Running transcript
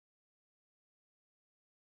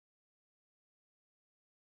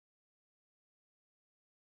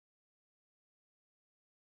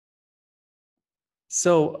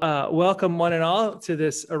Welcome one and all to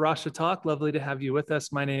this Rocha talk. Lovely to have you with us.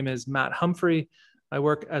 My name is Matt Humphrey. I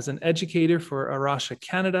work as an educator for Rocha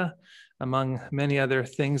Canada, among many other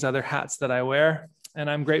things, other hats that I wear. And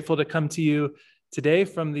I'm grateful to come to you today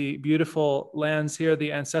from the beautiful lands here,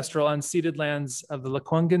 the ancestral unceded lands of the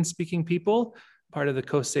Lekwungen speaking people, part of the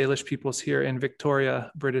Coast Salish peoples here in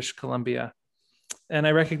Victoria, British Columbia. And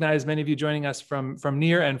I recognize many of you joining us from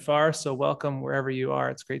near and far, so welcome wherever you are.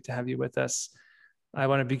 It's great to have you with us. I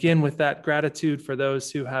want to begin with that gratitude for those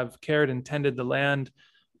who have cared and tended the land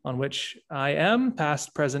on which I am,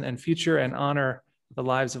 past, present, and future, and honor the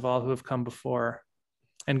lives of all who have come before.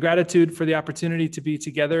 And gratitude for the opportunity to be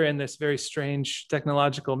together in this very strange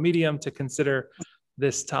technological medium to consider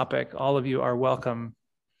this topic. All of you are welcome.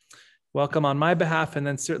 Welcome on my behalf, and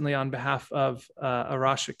then certainly on behalf of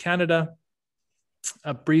Rocha Canada.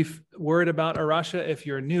 A brief word about Rocha if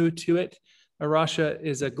you're new to it. Rocha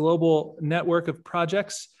is a global network of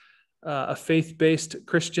projects, a faith-based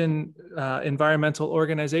Christian environmental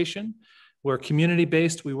organization. We're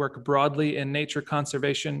community-based. We work broadly in nature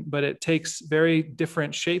conservation, but it takes very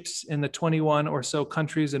different shapes in the 21 or so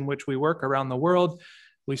countries in which we work around the world.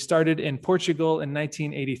 We started in Portugal in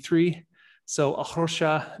 1983. So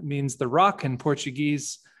Rocha means the rock in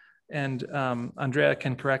Portuguese, and Andrea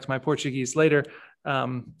can correct my Portuguese later.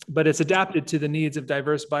 But it's adapted to the needs of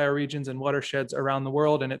diverse bioregions and watersheds around the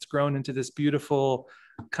world, and it's grown into this beautiful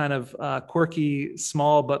kind of quirky,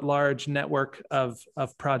 small but large network of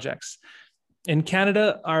projects. In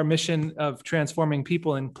Canada, our mission of transforming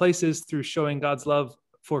people and places through showing God's love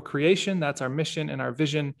for creation, that's our mission and our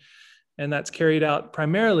vision, and that's carried out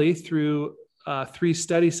primarily through 3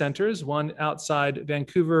 study centers, one outside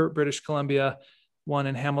Vancouver, British Columbia, one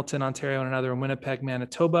in Hamilton, Ontario, and another in Winnipeg,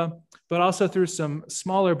 Manitoba, but also through some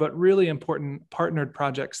smaller but really important partnered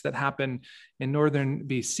projects that happen in northern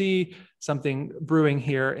BC, something brewing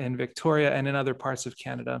here in Victoria and in other parts of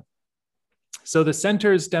Canada. So the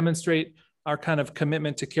centers demonstrate our kind of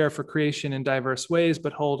commitment to care for creation in diverse ways,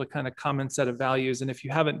 but hold a kind of common set of values. And if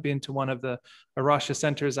you haven't been to one of the Rocha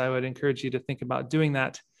centers, I would encourage you to think about doing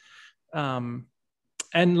that.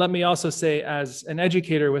 And let me also say, as an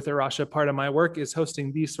educator with Rocha, part of my work is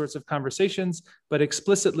hosting these sorts of conversations, but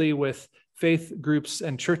explicitly with faith groups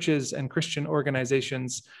and churches and Christian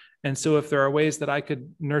organizations. And so if there are ways that I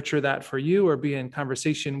could nurture that for you or be in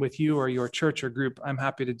conversation with you or your church or group, I'm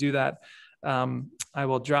happy to do that. I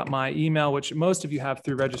will drop my email, which most of you have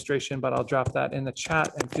through registration, but I'll drop that in the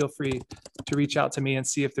chat, and feel free to reach out to me and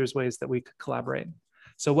see if there's ways that we could collaborate.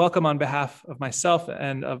 So welcome on behalf of myself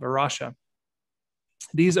and of Rocha.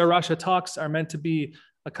 These Rocha talks are meant to be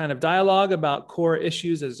a kind of dialogue about core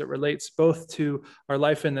issues as it relates both to our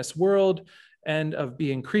life in this world and of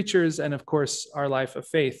being creatures, and of course, our life of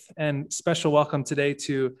faith. And special welcome today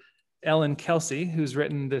to Elin Kelsey, who's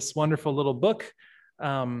written this wonderful little book,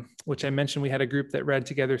 which I mentioned we had a group that read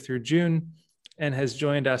together through June, and has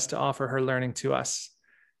joined us to offer her learning to us.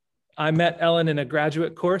 I met Elin in a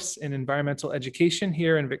graduate course in environmental education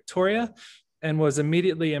here in Victoria, and was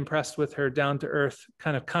immediately impressed with her down-to-earth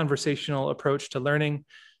kind of conversational approach to learning.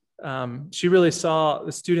 She really saw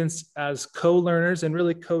the students as co-learners and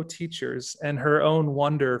really co-teachers, and her own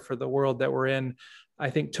wonder for the world that we're in,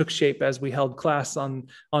 I think, took shape as we held class on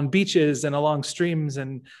beaches and along streams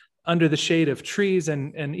and under the shade of trees,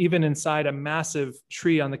 and even inside a massive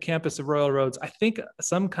tree on the campus of Royal Roads. I think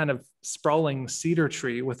some kind of sprawling cedar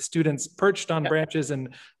tree with students perched on branches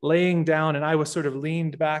and laying down, and I was sort of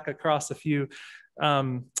leaned back across a few.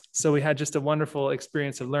 So we had just a wonderful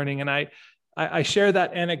experience of learning. And I share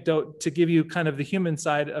that anecdote to give you kind of the human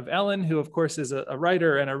side of Elin, who of course is a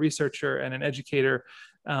writer and a researcher and an educator,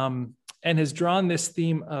 and has drawn this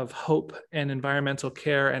theme of hope and environmental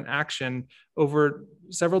care and action over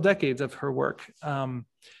several decades of her work.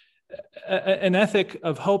 An ethic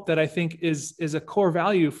of hope that I think is a core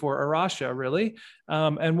value for Rocha, really,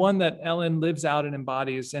 and one that Elin lives out and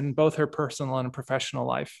embodies in both her personal and professional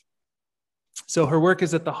life. So her work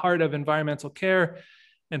is at the heart of environmental care,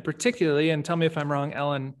 and particularly, and tell me if I'm wrong,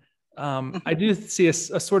 Elin, I do see a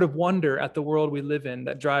sort of wonder at the world we live in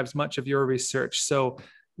that drives much of your research. So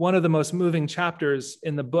one of the most moving chapters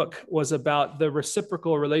in the book was about the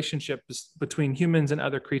reciprocal relationships between humans and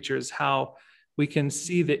other creatures, how we can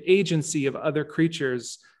see the agency of other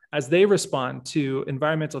creatures as they respond to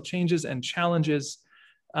environmental changes and challenges,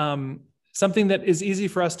 something that is easy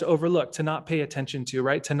for us to overlook, to not pay attention to,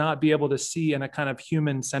 right? To not be able to see in a kind of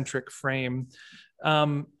human-centric frame.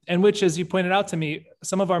 And which, as you pointed out to me,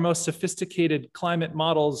 some of our most sophisticated climate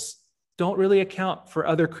models don't really account for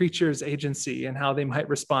other creatures' agency and how they might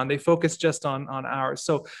respond. They focus just on ours.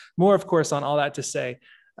 So more, of course, on all that to say,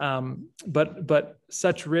 But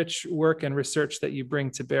such rich work and research that you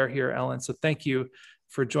bring to bear here, Elin. So thank you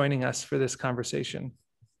for joining us for this conversation.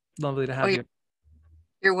 Lovely to have you.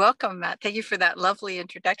 You're welcome, Matt. Thank you for that lovely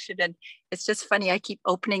introduction. And it's just funny, I keep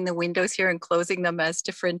opening the windows here and closing them as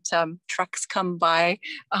different trucks come by.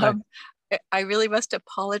 Right. I really must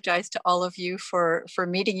apologize to all of you for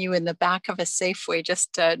meeting you in the back of a Safeway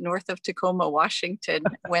just north of Tacoma, Washington.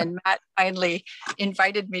 When Matt finally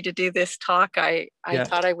invited me to do this talk, I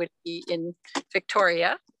thought I would be in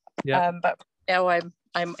Victoria. But now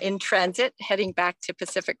I'm in transit heading back to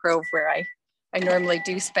Pacific Grove, where I normally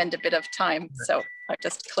do spend a bit of time. So I'll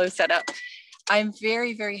just close that up. I'm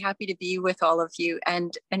very, very happy to be with all of you.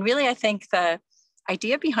 And really, I think the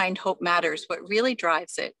idea behind Hope Matters, what really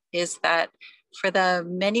drives it is that for the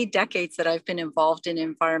many decades that I've been involved in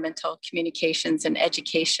environmental communications and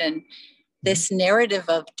education, this narrative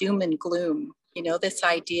of doom and gloom, this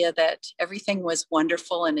idea that everything was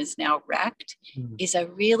wonderful and is now wrecked, is a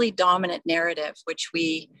really dominant narrative, which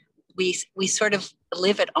we sort of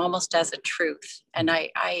live it almost as a truth. And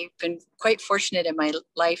I've been quite fortunate in my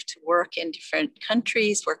life to work in different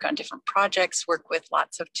countries, work on different projects, work with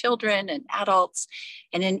lots of children and adults.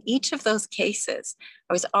 And in each of those cases,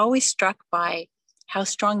 I was always struck by how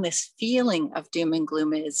strong this feeling of doom and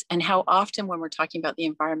gloom is, and how often when we're talking about the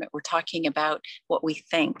environment, we're talking about what we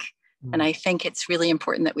think. And I think it's really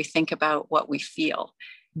important that we think about what we feel.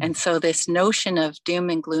 And so this notion of doom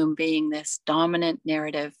and gloom being this dominant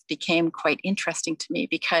narrative became quite interesting to me,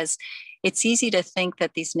 because it's easy to think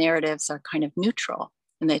that these narratives are kind of neutral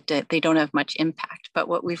and that they don't have much impact. But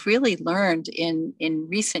what we've really learned in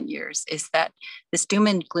recent years is that this doom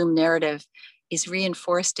and gloom narrative is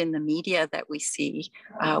reinforced in the media that we see.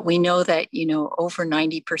 We know that, over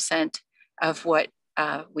 90% of what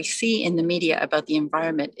we see in the media about the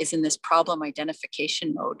environment is in this problem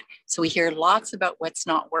identification mode. So we hear lots about what's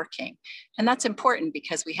not working. And that's important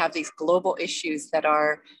because we have these global issues that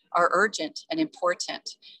are urgent and important.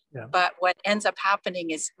 Yeah. But what ends up happening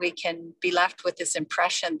is we can be left with this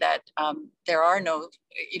impression that there are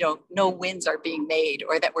no wins are being made,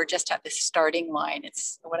 or that we're just at this starting line.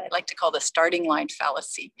 It's what I like to call the starting line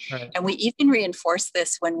fallacy. Right. And we even reinforce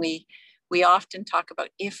this when we often talk about,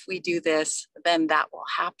 if we do this, then that will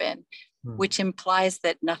happen, which implies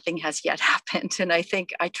that nothing has yet happened. And I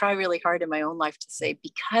think I try really hard in my own life to say,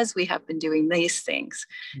 because we have been doing these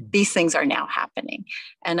things are now happening.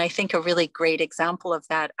 And I think a really great example of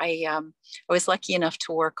that, I was lucky enough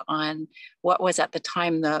to work on what was at the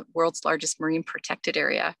time the world's largest marine protected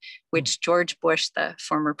area, which George Bush, the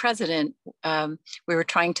former president, we were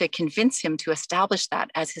trying to convince him to establish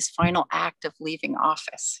that as his final act of leaving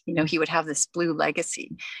office. He would have this blue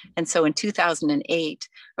legacy. And so in 2008,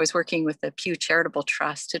 I was working with the Pew Charitable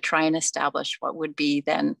Trust to try and establish what would be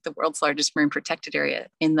then the world's largest marine protected area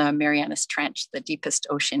in the Marianas Trench, the deepest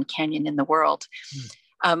ocean canyon in the world.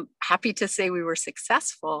 Happy to say we were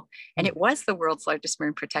successful, and it was the world's largest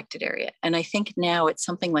marine protected area. And I think now it's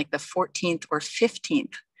something like the 14th or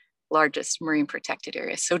 15th largest marine protected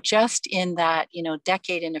area. So just in that,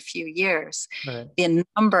 decade and a few years, right, the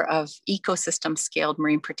number of ecosystem scaled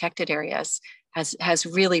marine protected areas has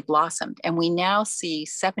really blossomed. And we now see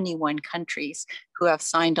 71 countries who have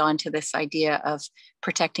signed on to this idea of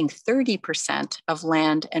protecting 30% of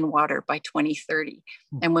land and water by 2030.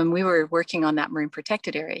 And when we were working on that marine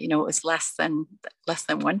protected area, it was less than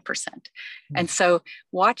 1%. And so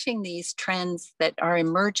watching these trends that are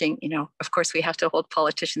emerging, of course, we have to hold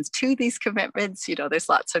politicians to these commitments. There's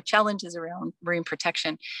lots of challenges around marine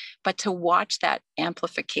protection, but to watch that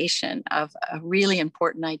amplification of a really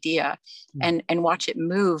important idea and watch it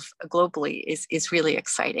move globally is really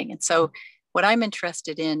exciting. And so what I'm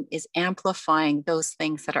interested in is amplifying those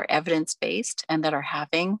things that are evidence-based and that are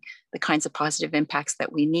having the kinds of positive impacts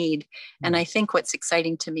that we need. And I think what's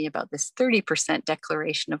exciting to me about this 30%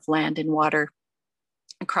 declaration of land and water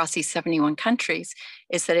across these 71 countries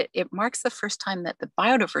is that it marks the first time that the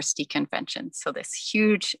Biodiversity Convention, so this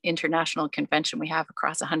huge international convention we have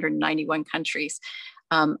across 191 countries,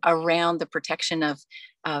 around the protection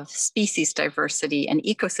of species diversity and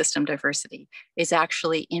ecosystem diversity, is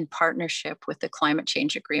actually in partnership with the climate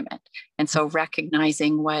change agreement. And so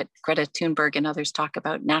recognizing what Greta Thunberg and others talk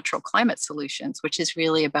about, natural climate solutions, which is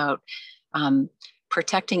really about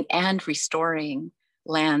protecting and restoring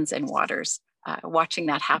lands and waters. Watching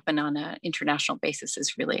that happen on an international basis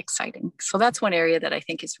is really exciting. So that's one area that I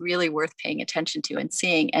think is really worth paying attention to and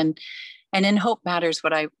seeing. And in Hope Matters,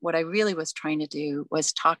 what I really was trying to do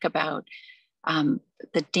was talk about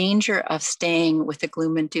the danger of staying with the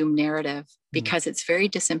gloom and doom narrative, because it's very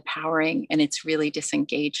disempowering and it's really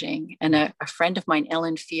disengaging. And a friend of mine,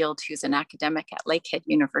 Elin, who's an academic at Lakehead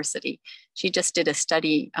University, she just did a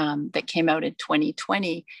study that came out in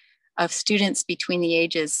 2020 of students between the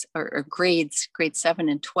ages or grades 7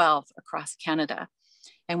 and 12 across Canada.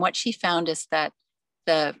 And what she found is that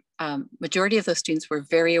the majority of those students were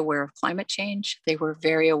very aware of climate change. They were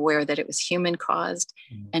very aware that it was human caused.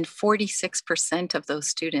 And 46% of those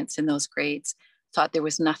students in those grades thought there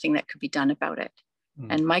was nothing that could be done about it.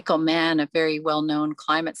 And Michael Mann, a very well-known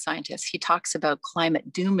climate scientist, he talks about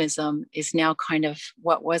climate doomism is now kind of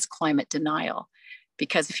what was climate denial.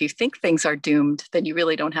 Because if you think things are doomed, then you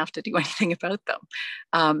really don't have to do anything about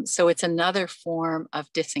them. So it's another form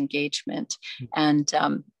of disengagement. And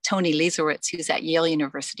Tony Leserowitz, who's at Yale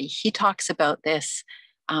University, he talks about this.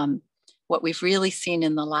 What we've really seen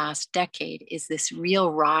in the last decade is this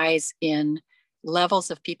real rise in levels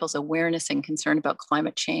of people's awareness and concern about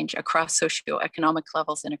climate change across socioeconomic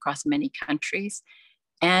levels and across many countries.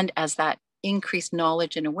 And as that increased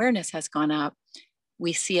knowledge and awareness has gone up,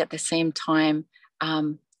 we see at the same time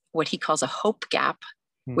what he calls a hope gap,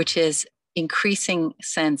 which is increasing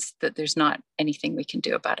sense that there's not anything we can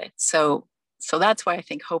do about it. So that's why I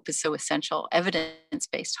think hope is so essential.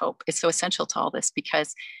 Evidence-based hope is so essential to all this,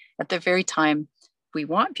 because at the very time we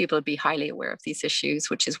want people to be highly aware of these issues,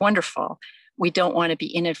 which is wonderful, we don't want to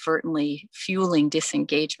be inadvertently fueling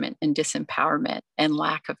disengagement and disempowerment and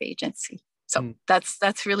lack of agency. So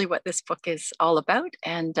that's really what this book is all about.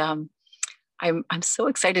 And I'm so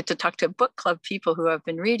excited to talk to book club people who have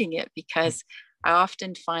been reading it, because I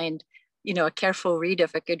often find, a careful read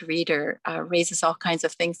of a good reader raises all kinds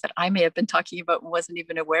of things that I may have been talking about and wasn't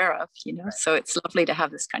even aware of, So it's lovely to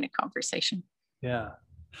have this kind of conversation. Yeah.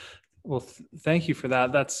 Well, thank you for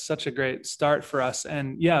that. That's such a great start for us.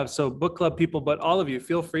 And yeah, so book club people, but all of you,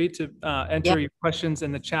 feel free to enter your questions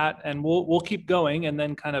in the chat, and we'll keep going and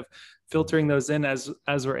then kind of filtering those in as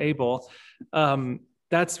we're able.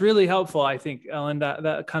 That's really helpful, I think, Ellen,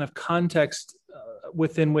 that kind of context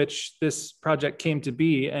within which this project came to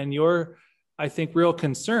be, and your, I think, real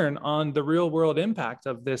concern on the real world impact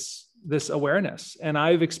of this awareness. And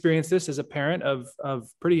I've experienced this as a parent of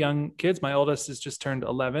pretty young kids. My oldest has just turned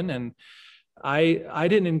 11, and I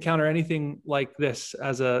didn't encounter anything like this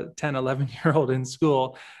as a 10, 11-year-old in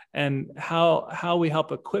school, and how we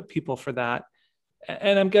help equip people for that.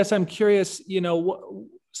 And I'm curious,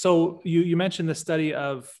 so you mentioned the study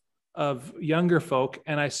of younger folk,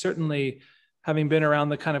 and I certainly, having been around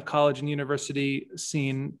the kind of college and university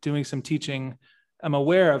scene doing some teaching, I'm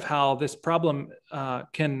aware of how this problem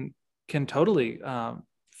can totally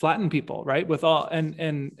flatten people, right? With all,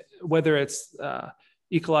 and whether it's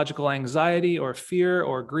ecological anxiety or fear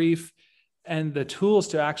or grief, and the tools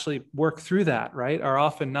to actually work through that, right, are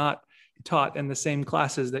often not taught in the same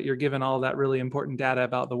classes that you're given all that really important data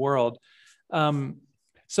about the world.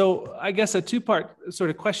 So I guess a two-part sort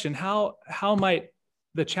of question: how might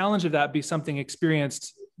the challenge of that be something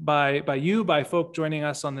experienced by folk joining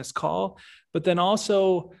us on this call? But then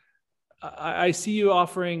also, I see you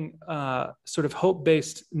offering sort of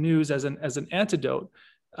hope-based news as an antidote.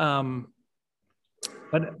 But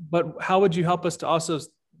how would you help us to also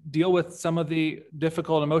deal with some of the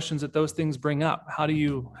difficult emotions that those things bring up? How do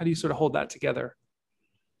you sort of hold that together?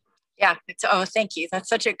 Yeah, thank you. That's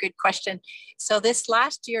such a good question. So this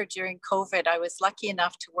last year during COVID, I was lucky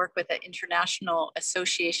enough to work with an international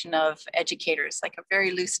association of educators, like a very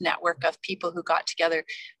loose network of people who got together,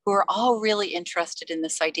 who are all really interested in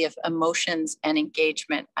this idea of emotions and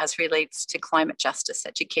engagement as relates to climate justice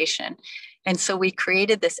education. And so we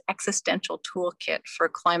created this existential toolkit for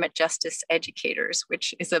climate justice educators,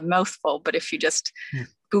 which is a mouthful, but if you just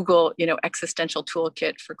Google, existential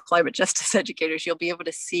toolkit for climate justice educators, you'll be able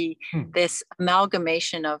to see this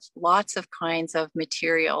amalgamation of lots of kinds of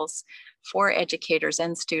materials for educators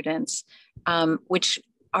and students, which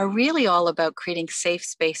are really all about creating safe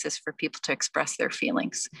spaces for people to express their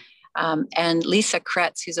feelings. And Lisa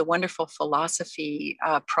Kretz, who's a wonderful philosophy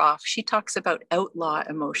prof, she talks about outlaw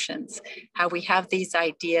emotions, how we have these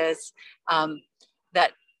ideas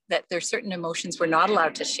that there's certain emotions we're not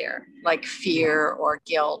allowed to share, like fear or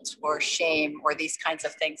guilt or shame or these kinds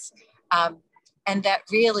of things. And that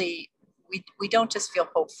really, we don't just feel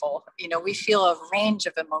hopeful, we feel a range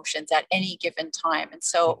of emotions at any given time. And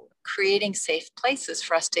so creating safe places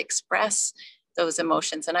for us to express those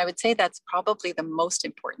emotions. And I would say that's probably the most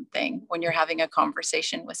important thing when you're having a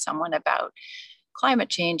conversation with someone about climate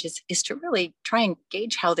change is to really try and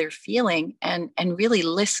gauge how they're feeling and really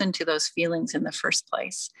listen to those feelings in the first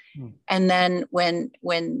place. And then when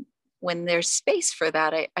when there's space for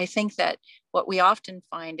that, I think that what we often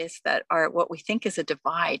find is that what we think is a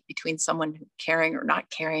divide between someone caring or not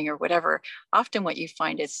caring or whatever, often what you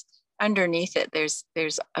find is underneath it, there's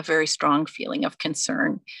a very strong feeling of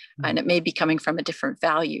concern, and it may be coming from a different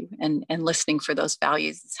value, and listening for those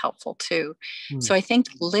values is helpful too. So I think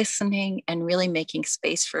listening and really making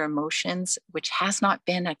space for emotions, which has not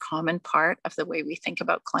been a common part of the way we think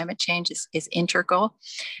about climate change, is integral.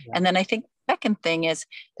 Yeah. And then I think the second thing is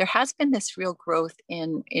there has been this real growth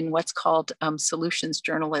in what's called solutions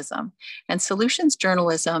journalism. And solutions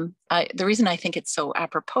journalism, the reason I think it's so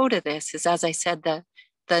apropos to this is, as I said, the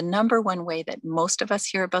number one way that most of us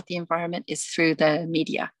hear about the environment is through the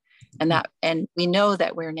media. And we know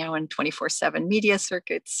that we're now in 24/7 media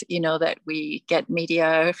circuits, that we get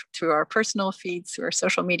media through our personal feeds, through our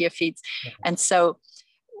social media feeds. Okay. And so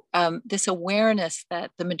this awareness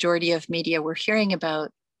that the majority of media we're hearing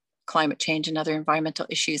about climate change and other environmental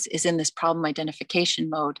issues is in this problem identification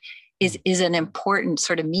mode is an important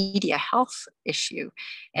sort of media health issue.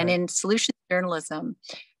 And in solution journalism,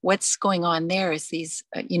 what's going on there is these,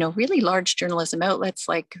 really large journalism outlets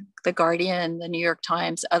like The Guardian, the New York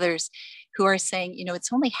Times, others who are saying,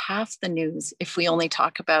 it's only half the news if we only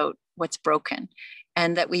talk about what's broken,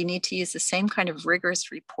 and that we need to use the same kind of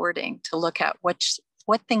rigorous reporting to look at what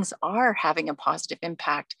things are having a positive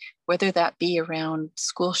impact, whether that be around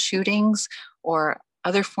school shootings or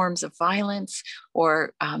other forms of violence,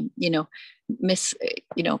 or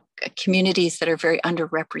communities that are very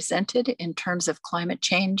underrepresented in terms of climate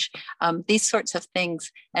change, these sorts of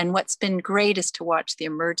things. And what's been great is to watch the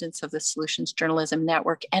emergence of the Solutions Journalism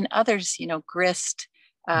Network and others, GRIST,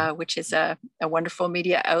 which is a wonderful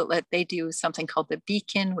media outlet. They do something called the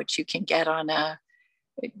Beacon, which you can get on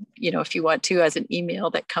if you want to, as an email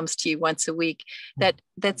that comes to you once a week,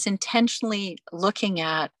 that's intentionally looking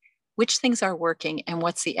at which things are working and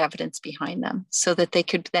what's the evidence behind them, so that they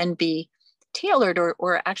could then be tailored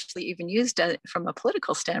or actually even used from a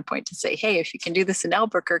political standpoint to say, hey, if you can do this in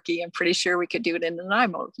Albuquerque, I'm pretty sure we could do it in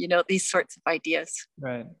Nanaimo, these sorts of ideas.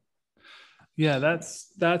 Right. Yeah,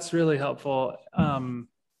 that's really helpful.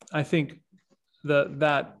 I think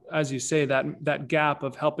that, as you say, that gap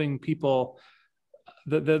of helping people,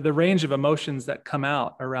 the range of emotions that come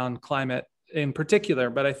out around climate in particular,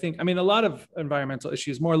 but a lot of environmental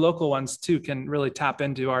issues, more local ones too, can really tap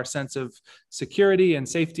into our sense of security and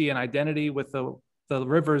safety and identity with the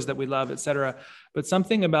rivers that we love, et cetera. But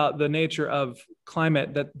something about the nature of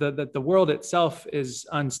climate, that the world itself is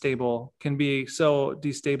unstable, can be so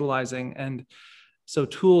destabilizing. And so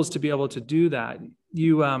tools to be able to do that.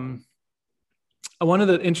 One of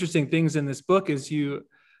the interesting things in this book is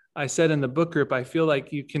I said in the book group, I feel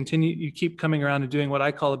like you keep coming around and doing what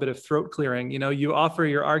I call a bit of throat clearing. You offer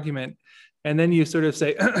your argument and then you sort of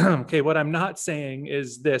say, okay, what I'm not saying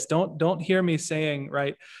is this. Don't hear me saying,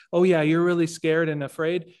 right, oh yeah, you're really scared and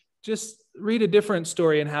afraid. Just read a different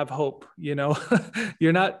story and have hope. It's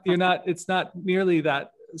not nearly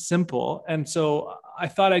that simple. And so I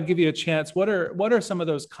thought I'd give you a chance. What are some of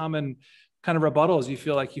those common kind of rebuttals you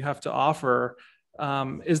feel like you have to offer?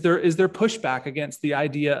 Is there pushback against the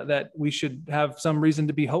idea that we should have some reason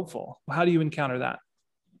to be hopeful? How do you encounter that?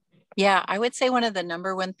 Yeah, I would say one of the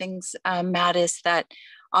number one things, Matt, is that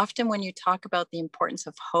often when you talk about the importance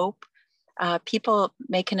of hope, people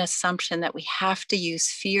make an assumption that we have to use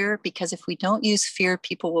fear, because if we don't use fear,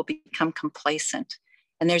 people will become complacent.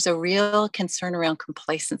 And there's a real concern around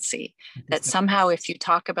complacency, that somehow if you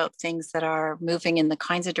talk about things that are moving in the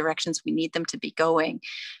kinds of directions we need them to be going,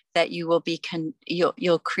 that you will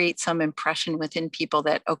you'll create some impression within people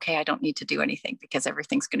that, okay, I don't need to do anything because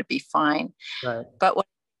everything's going to be fine. Right. But what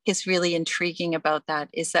is really intriguing about that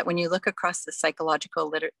is that when you look across the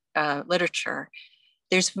psychological literature,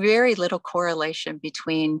 there's very little correlation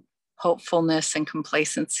between hopefulness and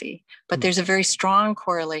complacency, but there's a very strong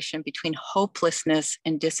correlation between hopelessness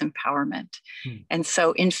and disempowerment. And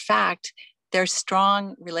so in fact, there's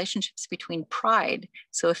strong relationships between pride.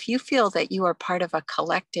 So if you feel that you are part of a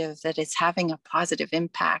collective that is having a positive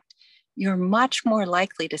impact, you're much more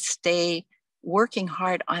likely to stay working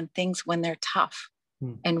hard on things when they're tough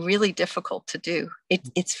and really difficult to do.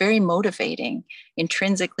 It's very motivating,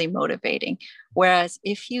 intrinsically motivating. Whereas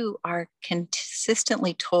if you are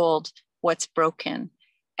consistently told what's broken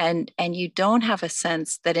and you don't have a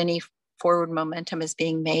sense that any forward momentum is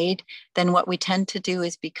being made, then what we tend to do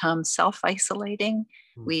is become self-isolating.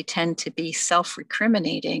 We tend to be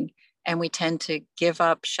self-recriminating, and we tend to give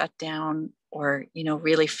up, shut down, or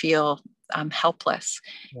really feel helpless.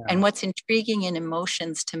 Yeah. And what's intriguing in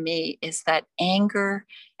emotions to me is that anger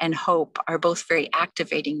and hope are both very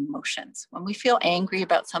activating emotions. When we feel angry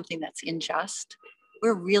about something that's unjust,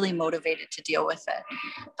 we're really motivated to deal with it.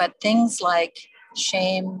 But things like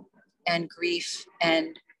shame and grief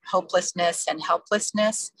and hopelessness and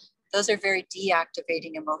helplessness, those are very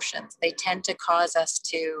deactivating emotions. They tend to cause us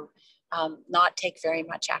to not take very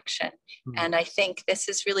much action. Mm-hmm. And I think this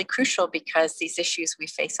is really crucial because these issues we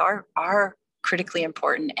face are critically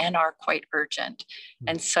important and are quite urgent. Mm-hmm.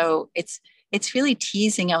 And so it's really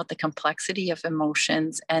teasing out the complexity of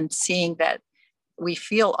emotions and seeing that we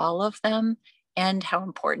feel all of them and how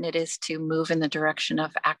important it is to move in the direction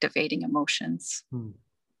of activating emotions. Mm-hmm.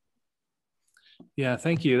 Yeah,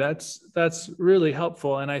 thank you. That's really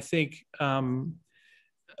helpful. And I think,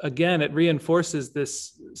 again, it reinforces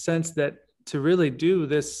this sense that to really do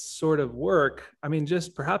this sort of work, I mean,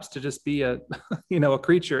 just perhaps to just be a, a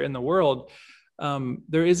creature in the world,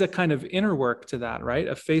 there is a kind of inner work to that, right?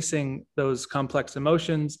 Of facing those complex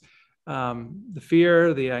emotions, the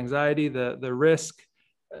fear, the anxiety, the risk,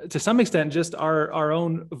 to some extent, just our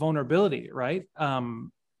own vulnerability, right?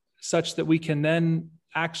 Such that we can then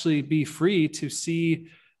actually be free to see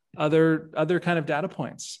other kind of data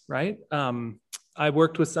points, right? I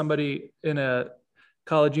worked with somebody in a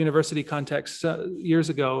college university context years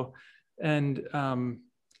ago, and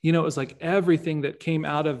it was like everything that came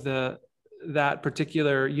out of that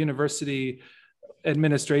particular university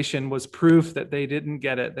administration was proof that they didn't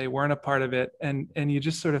get it, they weren't a part of it, and you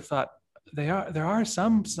just sort of thought there are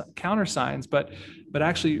some counter signs, but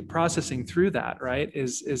actually processing through that, right,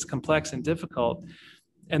 is complex and difficult.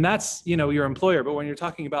 And that's, your employer. But when you're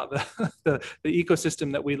talking about the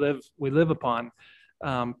ecosystem that we live upon,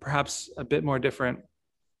 perhaps a bit more different.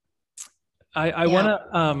 I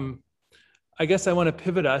guess I want to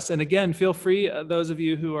pivot us. And again, feel free, those of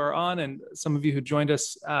you who are on and some of you who joined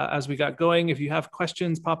us as we got going, if you have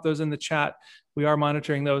questions, pop those in the chat. We are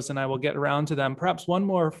monitoring those and I will get around to them. Perhaps one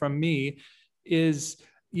more from me is,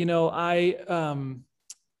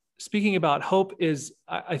 speaking about hope is,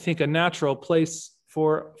 I think, a natural place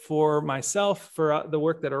for myself, for the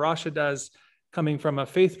work that Rocha does, coming from a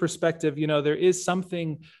faith perspective. There is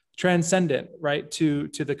something transcendent, right, to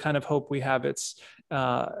the kind of hope we have. It's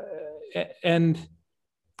and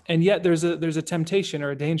yet there's a temptation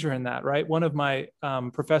or a danger in that, right? One of my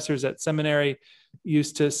professors at seminary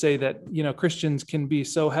used to say that Christians can be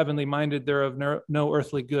so heavenly minded they're of no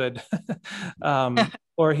earthly good.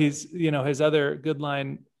 Or his other good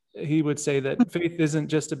line, he would say that faith isn't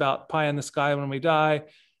just about pie in the sky when we die,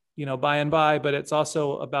 by and by, but it's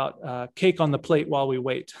also about cake on the plate while we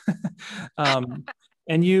wait.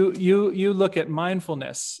 And you look at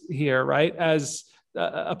mindfulness here, right, as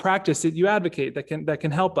a practice that you advocate that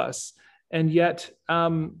can help us, and yet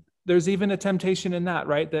there's even a temptation in that,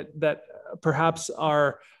 right, that perhaps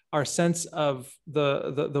our sense of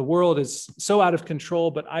the world is so out of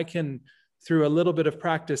control, but I can, through a little bit of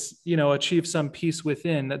practice, achieve some peace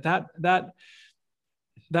within, that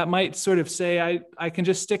might sort of say, I can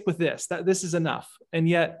just stick with this, that this is enough. And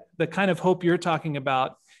yet the kind of hope you're talking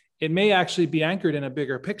about, it may actually be anchored in a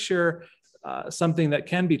bigger picture, something that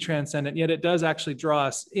can be transcendent, yet it does actually draw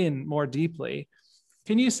us in more deeply.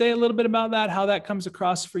 Can you say a little bit about that, how that comes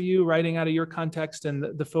across for you, writing out of your context and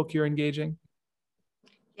the folk you're engaging?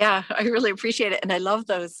 Yeah, I really appreciate it. And I love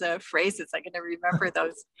those phrases. I'm going to remember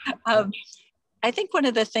those. I think one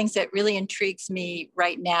of the things that really intrigues me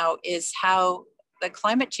right now is how the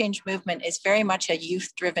climate change movement is very much a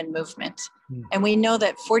youth-driven movement. Mm. And we know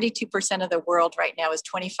that 42% of the world right now is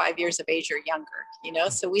 25 years of age or younger,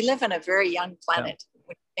 so we live on a very young planet. Yeah.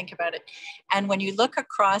 When you think about it. And when you look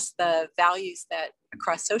across the values that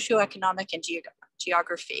across socioeconomic and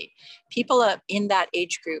geography, people in that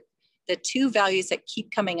age group, the two values that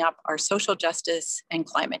keep coming up are social justice and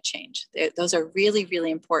climate change. Those are really,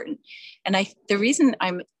 really important. And the reason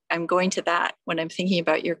I'm going to that when I'm thinking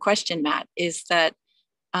about your question, Matt, is that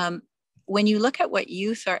when you look at what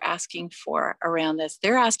youth are asking for around this,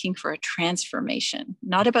 they're asking for a transformation,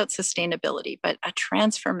 not about sustainability, but a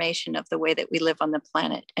transformation of the way that we live on the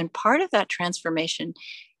planet. And part of that transformation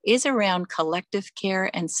is around collective care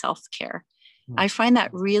and self-care. I find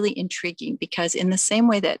that really intriguing because in the same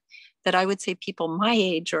way that I would say people my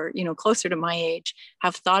age or, closer to my age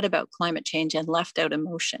have thought about climate change and left out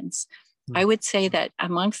emotions. I would say that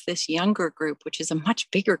amongst this younger group, which is a much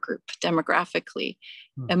bigger group demographically,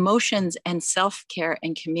 emotions and self-care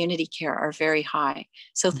and community care are very high.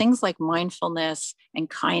 So things like mindfulness and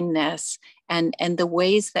kindness and the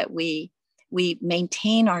ways that we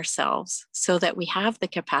maintain ourselves so that we have the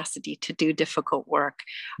capacity to do difficult work.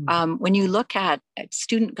 When you look at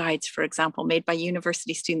student guides, for example, made by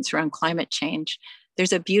university students around climate change,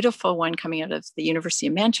 there's a beautiful one coming out of the University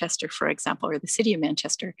of Manchester, for example, or the City of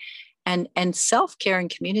Manchester. And self-care and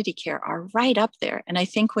community care are right up there. And I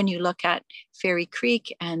think when you look at Fairy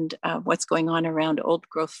Creek and what's going on around old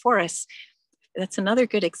growth forests, that's another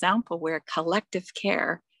good example where collective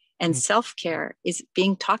care and self-care is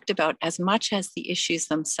being talked about as much as the issues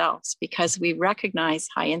themselves, because we recognize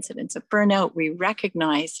high incidence of burnout. We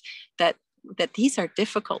recognize that these are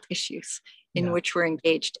difficult issues in which we're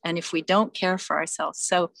engaged. And if we don't care for ourselves.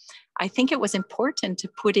 So I think it was important to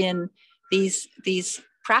put in these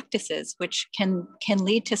practices which can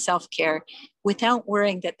lead to self-care without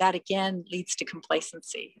worrying that again leads to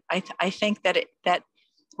complacency. I think that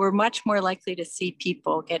we're much more likely to see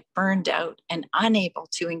people get burned out and unable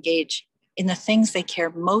to engage in the things they care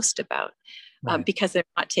most about because they're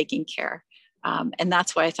not taking care. And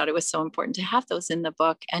that's why I thought it was so important to have those in the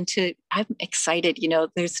book. And I'm excited,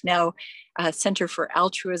 there's now a Center for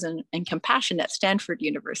Altruism and Compassion at Stanford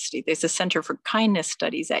University. There's a Center for Kindness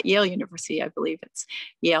Studies at Yale University, I believe it's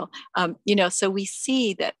Yale. So we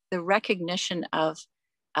see that the recognition of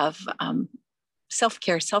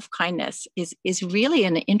self-care, self-kindness is really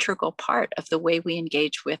an integral part of the way we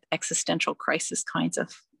engage with existential crisis kinds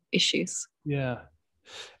of issues. Yeah,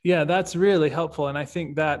 that's really helpful. And I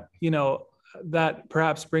think that, that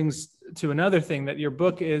perhaps brings to another thing, that your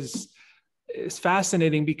book is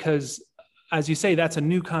fascinating because, as you say, that's a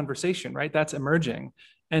new conversation, right? That's emerging.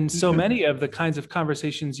 And so many of the kinds of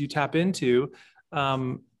conversations you tap into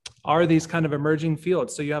are these kind of emerging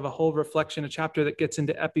fields. So you have a whole reflection, a chapter that gets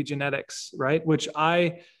into epigenetics, right? Which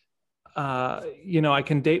I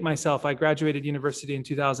can date myself. I graduated university in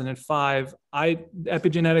 2005.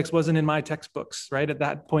 Epigenetics wasn't in my textbooks, right, at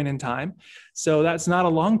that point in time. So that's not a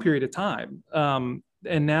long period of time.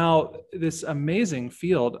 And now this amazing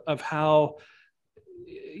field of how,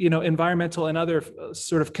 environmental and other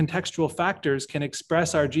sort of contextual factors can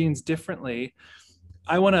express our genes differently.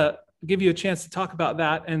 I want to give you a chance to talk about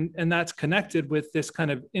that. And that's connected with this kind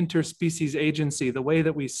of interspecies agency, the way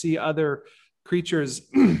that we see other creatures.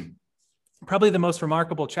 Probably the most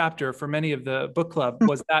remarkable chapter for many of the book club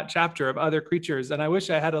was that chapter of other creatures. And I wish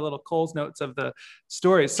I had a little Cole's notes of the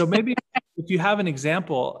stories. So maybe if you have an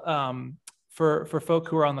example for folk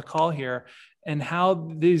who are on the call here, and how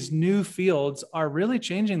these new fields are really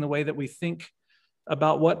changing the way that we think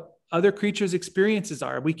about what other creatures' experiences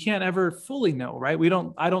are. We can't ever fully know, right?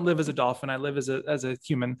 I don't live as a dolphin. I live as a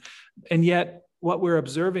human. And yet what we're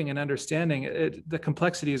observing and understanding, the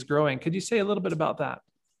complexity is growing. Could you say a little bit about that?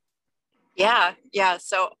 Yeah.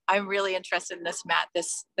 So I'm really interested in this, Matt,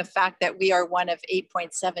 the fact that we are one of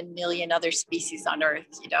 8.7 million other species on Earth,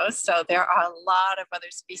 so there are a lot of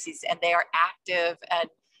other species, and they are active and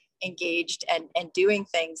engaged and doing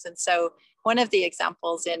things. And so one of the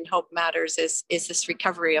examples in Hope Matters is this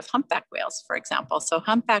recovery of humpback whales, for example. So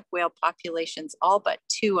humpback whale populations, all but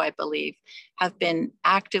 2, I believe, have been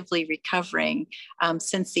actively recovering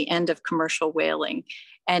since the end of commercial whaling.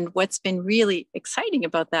 And what's been really exciting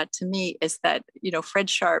about that to me is that,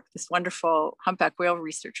 Fred Sharp, this wonderful humpback whale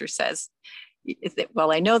researcher, says,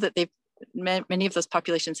 I know that many of those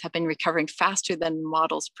populations have been recovering faster than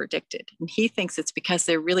models predicted. And he thinks it's because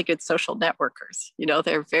they're really good social networkers.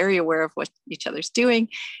 They're very aware of what each other's doing.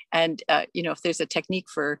 And, if there's a technique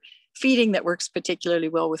for feeding that works particularly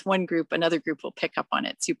well with one group, another group will pick up on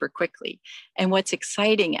it super quickly. And what's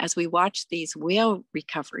exciting as we watch these whale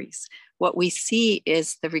recoveries, what we see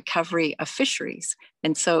is the recovery of fisheries.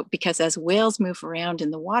 And so, because as whales move around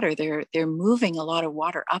in the water, they're moving a lot of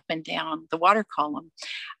water up and down the water column,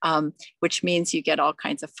 which means you get all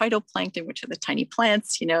kinds of phytoplankton, which are the tiny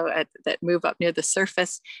plants, that move up near the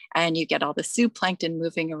surface, and you get all the zooplankton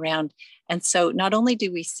moving around. And so not only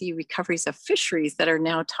do we see recoveries of fisheries that are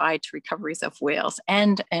now tied to recoveries of whales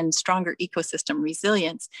and stronger ecosystem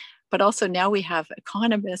resilience, but also now we have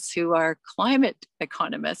economists who are climate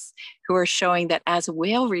economists who are showing that as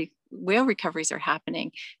whale recoveries are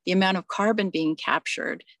happening, the amount of carbon being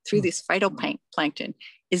captured through this phytoplankton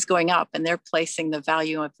is going up, and they're placing the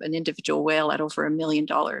value of an individual whale at over $1 million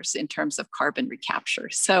in terms of carbon recapture.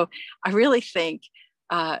 So I really think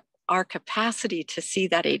our capacity to see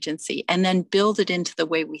that agency and then build it into the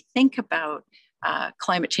way we think about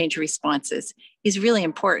climate change responses is really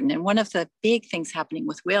important. And one of the big things happening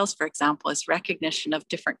with whales, for example, is recognition of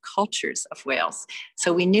different cultures of whales.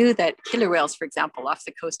 So we knew that killer whales, for example, off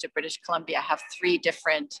the coast of British Columbia have 3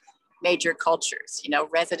 different major cultures,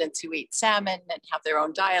 residents who eat salmon and have their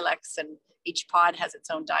own dialects, and each pod has its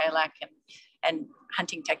own dialect, and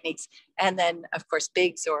hunting techniques. And then, of course,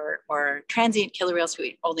 bigs or transient killer whales who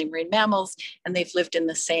eat only marine mammals, and they've lived in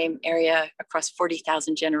the same area across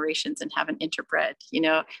 40,000 generations and haven't interbred,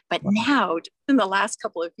 But now, in the last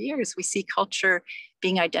couple of years, we see culture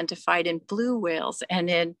being identified in blue whales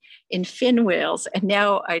and in fin whales. And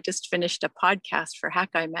now I just finished a podcast for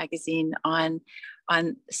Hackeye magazine on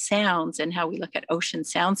sounds and how we look at ocean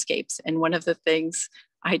soundscapes. And one of the things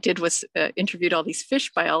I did was interviewed all these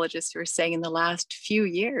fish biologists who are saying in the last few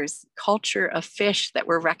years, culture of fish that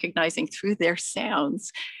we're recognizing through their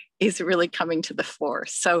sounds is really coming to the fore.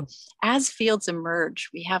 So as fields emerge,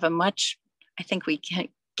 we have I think we can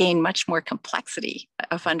gain much more complexity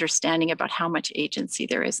of understanding about how much agency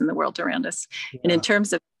there is in the world around us. Yeah. And in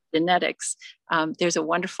terms of genetics, there's a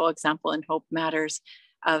wonderful example in Hope Matters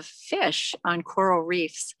of fish on coral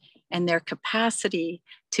reefs and their capacity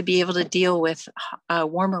to be able to deal with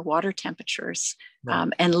warmer water temperatures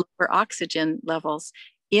and lower oxygen levels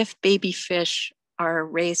if baby fish are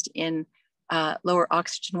raised in lower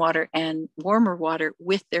oxygen water and warmer water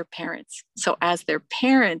with their parents. So as their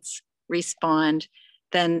parents respond,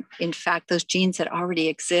 then in fact, those genes that already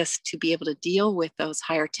exist to be able to deal with those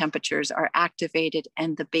higher temperatures are activated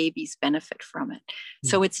and the babies benefit from it. Mm.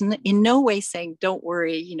 So it's in no way saying, don't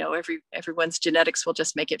worry, everyone's genetics will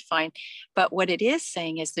just make it fine. But what it is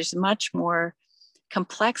saying is there's much more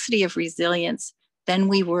complexity of resilience than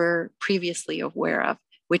we were previously aware of,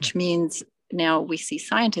 which means now we see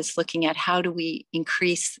scientists looking at how do we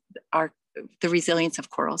increase the resilience of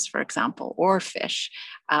corals, for example, or fish,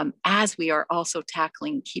 as we are also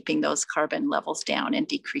tackling keeping those carbon levels down and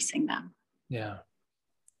decreasing them. Yeah.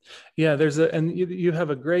 Yeah, and you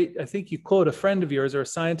have a great, I think you quote a friend of yours or a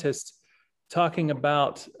scientist talking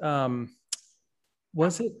about,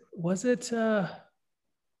 was it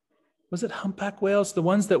humpback whales, the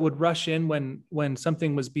ones that would rush in when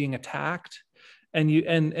something was being attacked? And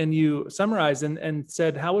you summarized and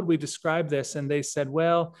said, how would we describe this? And they said,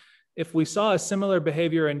 well, if we saw a similar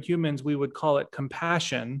behavior in humans, we would call it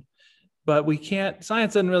compassion, but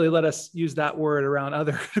science doesn't really let us use that word around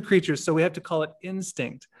other creatures. So we have to call it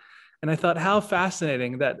instinct. And I thought, how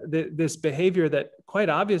fascinating that this behavior that quite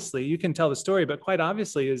obviously, you can tell the story, but quite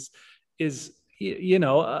obviously is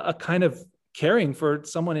a kind of caring for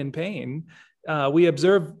someone in pain. We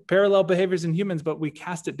observe parallel behaviors in humans, but we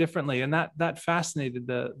cast it differently. And that fascinated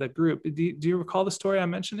the group. Do you recall the story I'm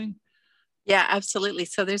mentioning? Yeah, absolutely.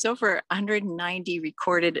 So there's over 190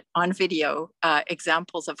 recorded on video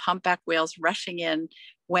examples of humpback whales rushing in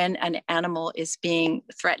when an animal is being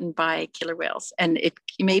threatened by killer whales. And it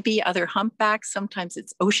may be other humpbacks, sometimes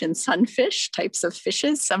it's ocean sunfish types of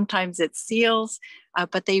fishes, sometimes it's seals,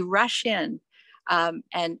 but they rush in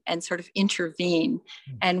and sort of intervene.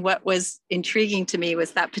 And what was intriguing to me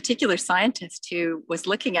was that particular scientist who was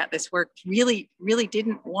looking at this work really, really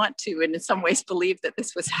didn't want to, and in some ways believed that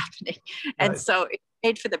this was happening. And so it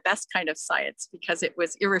made for the best kind of science because it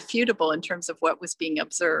was irrefutable in terms of what was being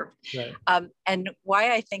observed. Right. And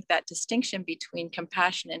why I think that distinction between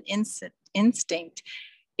compassion and instinct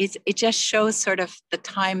is it just shows sort of the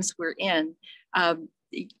times we're in.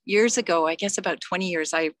 Years ago, I guess about 20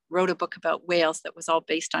 years, I wrote a book about whales that was all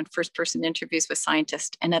based on first-person interviews with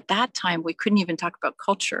scientists. And at that time, we couldn't even talk about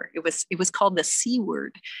culture. It was called the C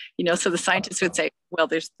word, so the scientists would say, well,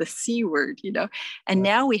 there's the C word, And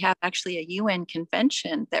now we have actually a UN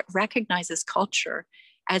convention that recognizes culture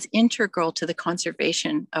as integral to the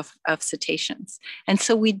conservation of cetaceans. And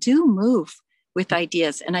so we do move with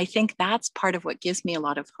ideas. And I think that's part of what gives me a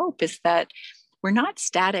lot of hope is that we're not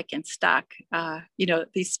static and stuck.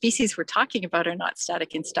 These species we're talking about are not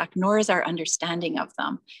static and stuck, nor is our understanding of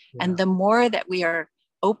them. Yeah. And the more that we are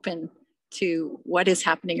open to what is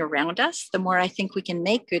happening around us, the more I think we can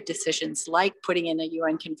make good decisions, like putting in a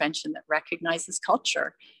UN convention that recognizes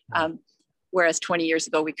culture. Whereas 20 years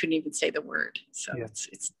ago, we couldn't even say the word. So yeah.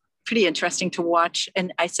 It's pretty interesting to watch.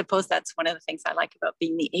 And I suppose that's one of the things I like about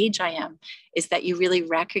being the age I am, is that you really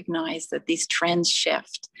recognize that these trends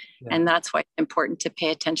shift. Yeah. And that's why it's important to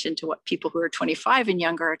pay attention to what people who are 25 and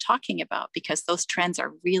younger are talking about, because those trends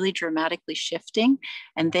are really dramatically shifting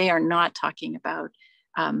and they are not talking about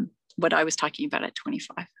what I was talking about at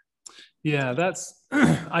 25. Yeah,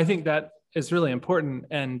 I think that is really important.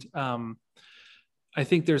 And I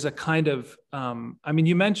think there's a kind of,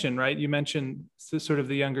 you mentioned, right? You mentioned sort of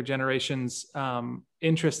the younger generation's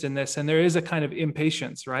interest in this, and there is a kind of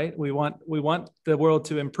impatience, right? We want the world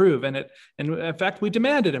to improve, and in fact, we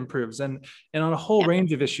demand it improves, and on a whole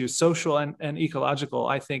range of issues, social and ecological.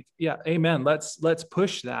 I think, yeah, amen. Let's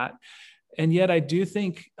push that, and yet I do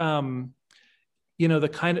think, some of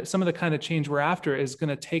the kind of change we're after is going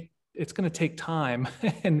to take it's going to take time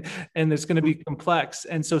and it's going to be complex.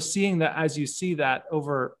 And so seeing that, as you see that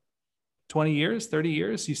over 20 years, 30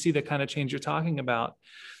 years, you see the kind of change you're talking about.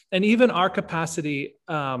 And even our capacity,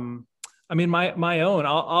 I mean, my own,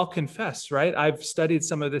 I'll confess, right? I've studied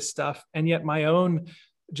some of this stuff, and yet my own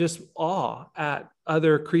just awe at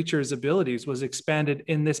other creatures' abilities was expanded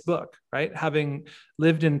in this book, right? Having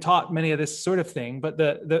lived and taught many of this sort of thing, but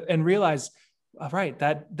and realize, right,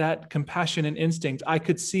 that compassion and instinct, I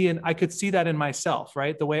could see that in myself,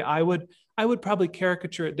 right? The way I would probably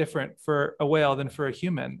caricature it different for a whale than for a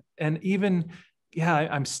human. And even, yeah,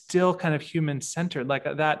 I'm still kind of human centered, like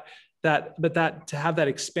that, but to have that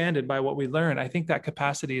expanded by what we learn, I think that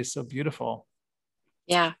capacity is so beautiful.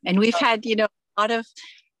 Yeah. And we've had, a lot of,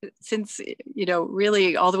 since,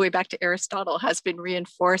 really all the way back to Aristotle, has been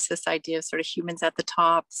reinforced this idea of sort of humans at the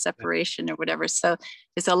top, separation or whatever. So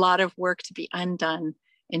there's a lot of work to be undone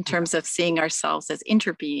in terms of seeing ourselves as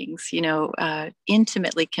interbeings,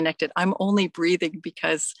 intimately connected. I'm only breathing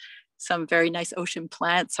because some very nice ocean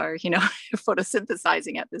plants are,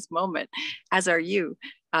 photosynthesizing at this moment, as are you,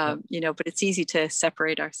 but it's easy to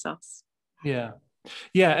separate ourselves. Yeah.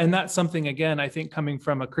 Yeah. And that's something, again, I think coming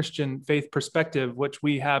from a Christian faith perspective, which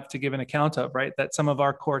we have to give an account of, right? That some of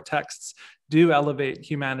our core texts do elevate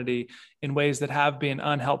humanity in ways that have been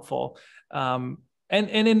unhelpful. And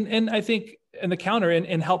I think in the counter,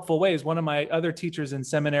 in helpful ways. One of my other teachers in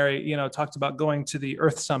seminary, talked about going to the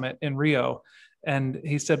Earth Summit in Rio. And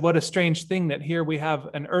he said, what a strange thing that here we have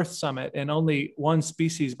an Earth Summit and only one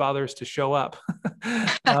species bothers to show up.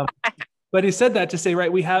 But he said that to say, right,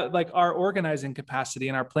 we have like our organizing capacity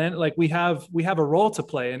in our planet, like we have a role to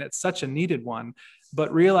play, and it's such a needed one.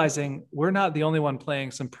 But realizing we're not the only one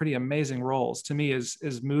playing some pretty amazing roles, to me is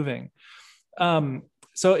moving.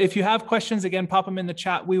 So if you have questions, again, pop them in the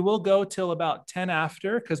chat. We will go till about 10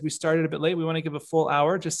 after, because we started a bit late. We want to give a full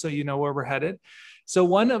hour just so you know where we're headed. So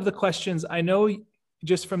one of the questions, I know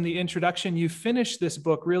just from the introduction, you finished this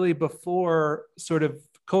book really before sort of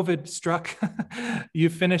COVID struck. You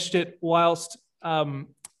finished it whilst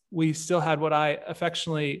we still had what I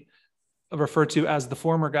affectionately refer to as the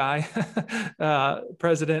former guy,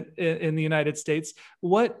 president in the United States.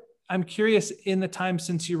 I'm curious, in the time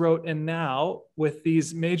since you wrote and now, with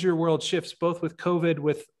these major world shifts, both with COVID,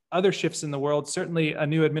 with other shifts in the world, certainly a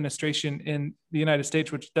new administration in the United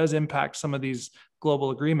States, which does impact some of these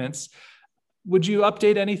global agreements. Would you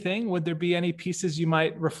update anything? Would there be any pieces you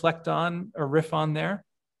might reflect on or riff on there?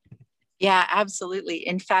 Yeah, absolutely.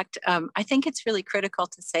 In fact, I think it's really critical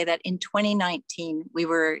to say that in 2019, we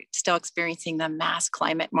were still experiencing the mass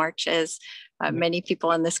climate marches. Many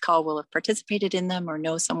people on this call will have participated in them or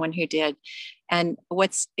know someone who did. And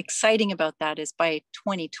what's exciting about that is by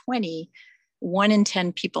 2020, 1 in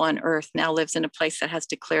 10 people on Earth now lives in a place that has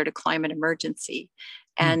declared a climate emergency.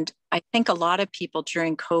 And I think a lot of people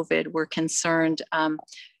during COVID were concerned.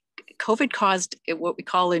 COVID caused what we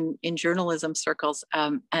call in journalism circles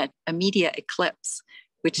a media eclipse,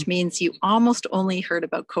 which means you almost only heard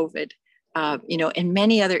about COVID, and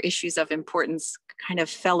many other issues of importance kind of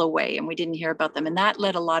fell away and we didn't hear about them. And that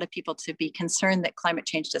led a lot of people to be concerned that climate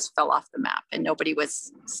change just fell off the map and nobody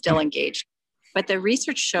was still engaged. But the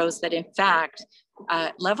research shows that, in fact,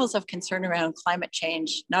 levels of concern around climate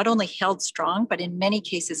change not only held strong, but in many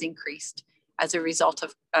cases increased as a result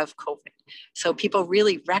of COVID. So people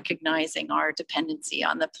really recognizing our dependency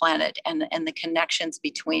on the planet and the connections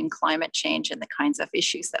between climate change and the kinds of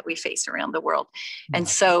issues that we face around the world. And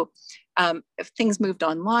so if things moved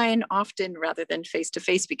online often rather than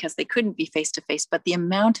face-to-face because they couldn't be face-to-face, but the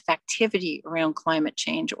amount of activity around climate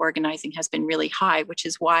change organizing has been really high, which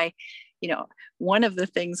is why one of the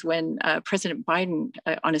things when President Biden,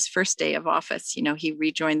 on his first day of office, he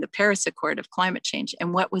rejoined the Paris Accord of climate change.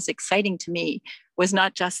 And what was exciting to me was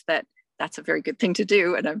not just that that's a very good thing to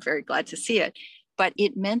do, and I'm very glad to see it, but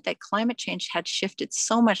it meant that climate change had shifted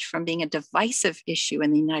so much from being a divisive issue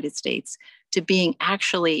in the United States to being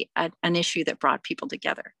actually an issue that brought people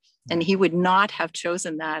together. And he would not have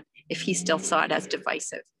chosen that if he still saw it as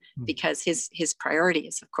divisive, because his priority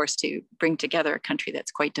is, of course, to bring together a country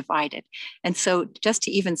that's quite divided. And so just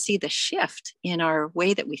to even see the shift in our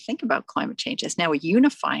way that we think about climate change as now a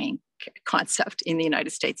unifying concept in the United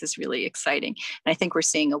States is really exciting. And I think we're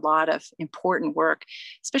seeing a lot of important work,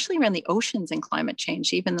 especially around the oceans and climate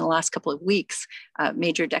change. Even in the last couple of weeks,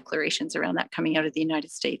 major declarations around that coming out of the United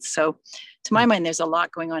States. So to my mind, there's a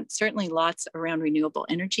lot going on, certainly lots around renewable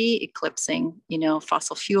energy, eclipsing,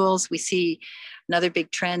 fossil fuels. We see another big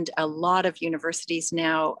trend, a lot of universities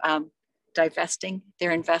now divesting their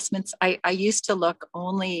investments. I used to look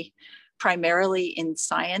only primarily in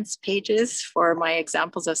science pages for my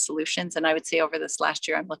examples of solutions. And I would say over this last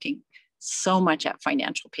year, I'm looking so much at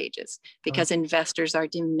financial pages because investors are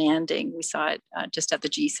demanding, we saw it just at the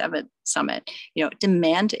G7 summit,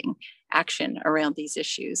 demanding action around these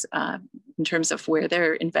issues in terms of where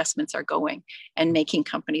their investments are going and making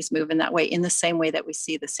companies move in that way, in the same way that we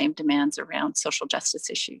see the same demands around social justice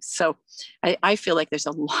issues. So I feel like there's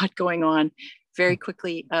a lot going on very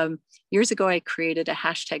quickly. Years ago, I created a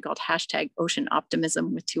hashtag called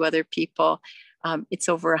 #OceanOptimism with 2 other people. It's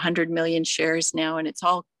over 100 million shares now, and it's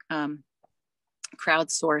all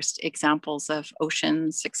crowdsourced examples of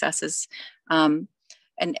ocean successes.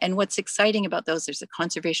 And what's exciting about those, there's a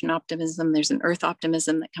conservation optimism, there's an earth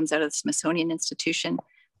optimism that comes out of the Smithsonian Institution.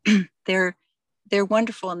 They're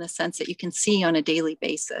wonderful in the sense that you can see on a daily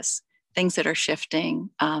basis things that are shifting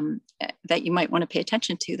that you might want to pay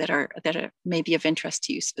attention to that are maybe of interest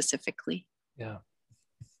to you specifically. Yeah,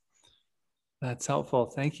 that's helpful.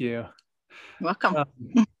 Thank you. Welcome.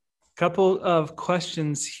 Couple of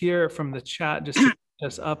questions here from the chat, just to pick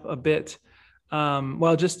us up a bit.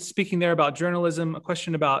 Well, just speaking there about journalism, a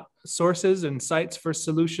question about sources and sites for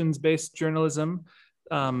solutions-based journalism.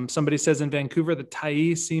 Somebody says in Vancouver, the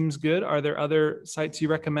Tyee seems good. Are there other sites you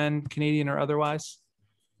recommend, Canadian or otherwise?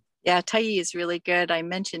 Yeah, Tyee is really good. I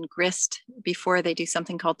mentioned Grist before. They do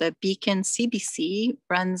something called the Beacon. CBC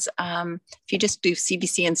runs, if you just do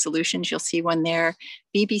CBC and solutions, you'll see one there.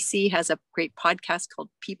 BBC has a great podcast called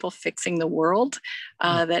People Fixing the World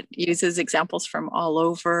that uses examples from all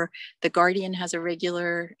over. The Guardian has a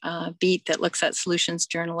regular beat that looks at solutions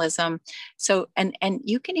journalism. So, and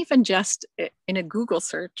you can even just, in a Google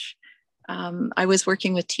search, I was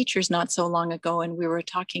working with teachers not so long ago, and we were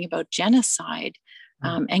talking about genocide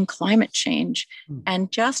and climate change.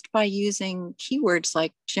 And just by using keywords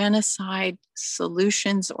like genocide,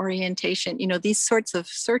 solutions orientation, these sorts of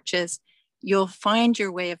searches, you'll find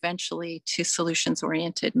your way eventually to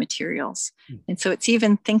solutions-oriented materials. And so it's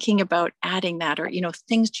even thinking about adding that, or,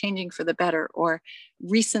 things changing for the better, or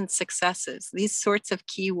recent successes. These sorts of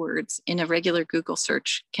keywords in a regular Google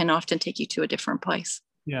search can often take you to a different place.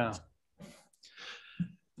 Yeah.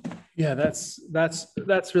 Yeah, that's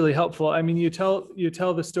really helpful. I mean, you tell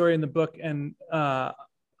the story in the book, and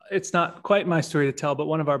it's not quite my story to tell, but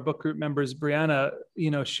one of our book group members, Brianna,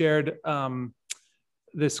 shared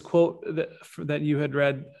this quote that you had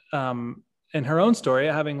read in her own story,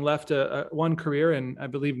 having left one career in, I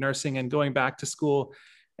believe, nursing and going back to school.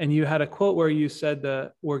 And you had a quote where you said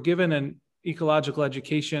that we're given an ecological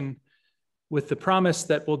education with the promise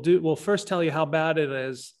that we'll first tell you how bad it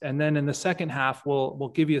is, and then in the second half,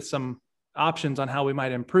 we'll give you some options on how we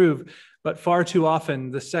might improve. But far too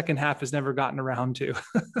often, the second half has never gotten around to.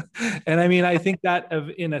 And I mean, I think that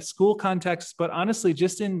in a school context, but honestly,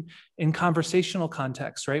 just in conversational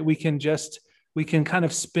context, right? We can kind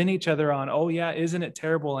of spin each other on, oh yeah, isn't it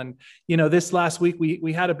terrible? And this last week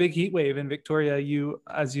we had a big heat wave in Victoria,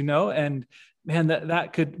 as you know, and man,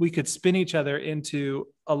 we could spin each other into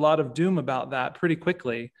a lot of doom about that pretty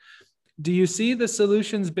quickly. Do you see the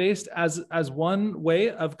solutions based as one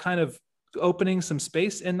way of kind of opening some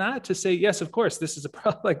space in that to say, yes, of course, this is a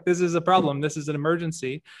problem, this is an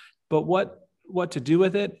emergency, but what to do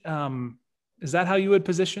with it? Is that how you would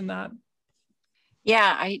position that?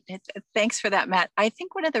 Yeah, thanks for that, Matt. I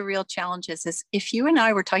think one of the real challenges is if you and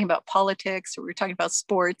I were talking about politics or we were talking about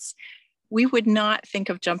sports, we would not think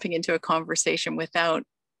of jumping into a conversation without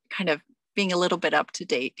kind of being a little bit up to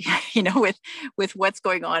date, with what's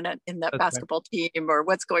going on in that basketball team, or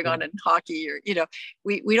what's going on in hockey, or,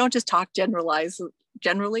 we don't just talk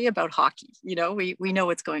generally about hockey, we know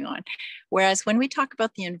what's going on. Whereas when we talk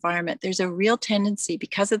about the environment, there's a real tendency,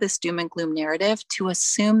 because of this doom and gloom narrative, to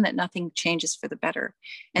assume that nothing changes for the better.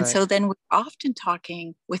 And so then we're often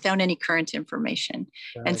talking without any current information.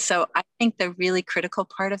 Right. And so I think the really critical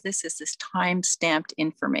part of this is this time-stamped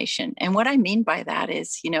information. And what I mean by that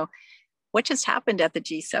is, what just happened at the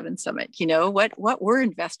G7 summit? What were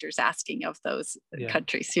investors asking of those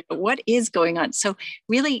countries? What is going on? So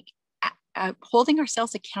really holding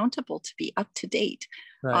ourselves accountable to be up to date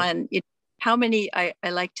on how many, I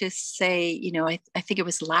like to say, I think it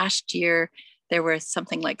was last year, there were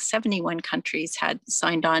something like 71 countries had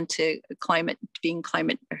signed on to being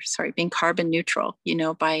carbon neutral,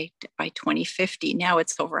 by 2050. Now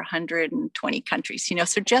it's over 120 countries,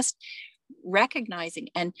 so just recognizing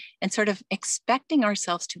and sort of expecting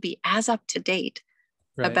ourselves to be as up to date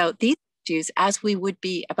about these issues as we would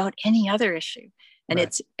be about any other issue. And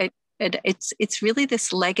it's really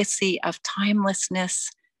this legacy of timelessness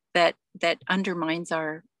that undermines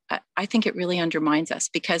I think it really undermines us,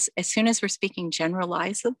 because as soon as we're speaking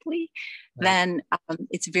generalizably, then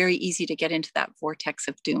it's very easy to get into that vortex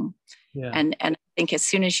of doom. Yeah. And I think as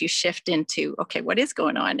soon as you shift into, okay, what is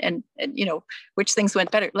going on? And which things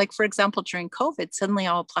went better? Like, for example, during COVID, suddenly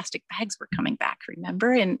all plastic bags were coming back,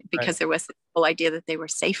 remember? And because there was the whole idea that they were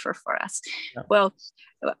safer for us. Yeah. Well,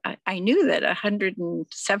 I knew that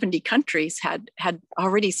 170 countries had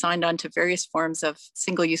already signed on to various forms of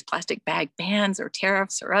single-use plastic bag bans or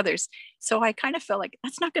tariffs or others. So I kind of felt like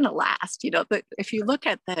that's not going to last. But if you look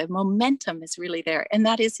at the momentum is really there. And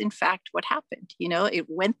that is, in fact, what happened. It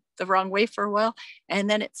went the wrong way for a while, and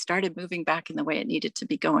then it started moving back in the way it needed to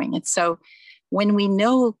be going. And so when we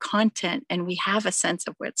know content and we have a sense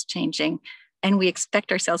of what's changing and we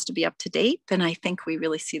expect ourselves to be up to date, then I think we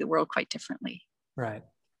really see the world quite differently. Right.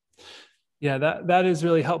 Yeah, that is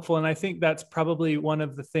really helpful. And I think that's probably one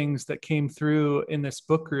of the things that came through in this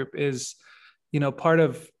book group is,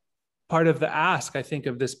 part of the ask, I think,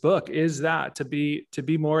 of this book is that to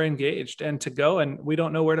be more engaged and to go, and we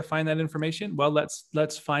don't know where to find that information. Well,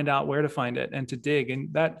 let's find out where to find it and to dig.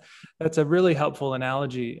 And that's a really helpful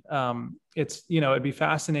analogy. It's, it'd be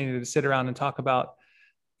fascinating to sit around and talk about,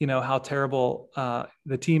 how terrible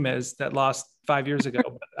the team is that lost 5 years ago,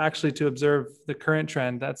 but actually to observe the current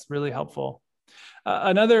trend, that's really helpful.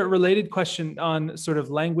 Another related question on sort of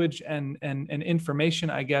language and information,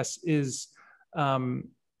 I guess, is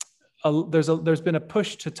there's been a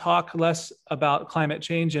push to talk less about climate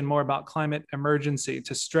change and more about climate emergency,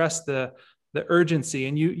 to stress the urgency.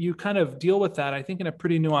 And you kind of deal with that, I think, in a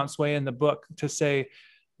pretty nuanced way in the book, to say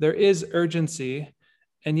there is urgency,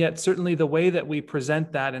 and yet certainly the way that we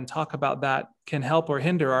present that and talk about that can help or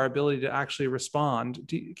hinder our ability to actually respond.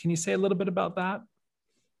 Can you say a little bit about that?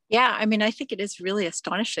 Yeah, I mean, I think it is really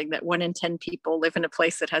astonishing that 1 in 10 people live in a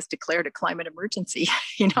place that has declared a climate emergency,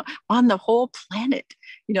 on the whole planet.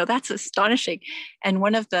 That's astonishing. And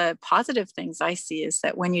one of the positive things I see is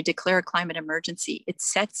that when you declare a climate emergency, it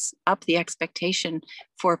sets up the expectation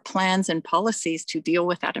for plans and policies to deal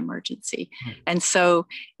with that emergency. Mm-hmm. And so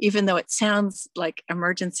even though it sounds like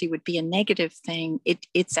emergency would be a negative thing,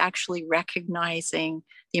 it's actually recognizing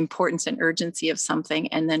the importance and urgency of something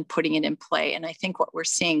and then putting it in play. And I think what we're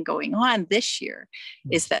seeing going on this year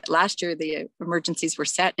is that last year the emergencies were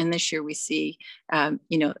set, and this year we see,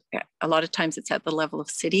 a lot of times it's at the level of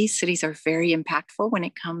cities. Cities are very impactful when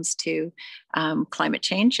it comes to climate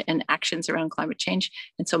change and actions around climate change.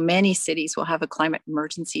 And so many cities will have a climate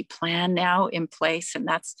emergency plan now in place. And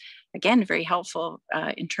that's, again, very helpful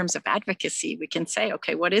in terms of advocacy. We can say,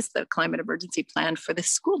 okay, what is the climate emergency plan for this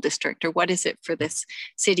school district, or what is it for this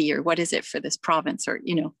city, or what is it for this province, or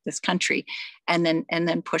this country, and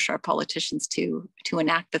then push our politicians to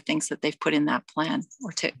enact the things that they've put in that plan,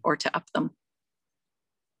 or to up them.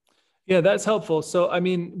 Yeah, that's helpful. So, I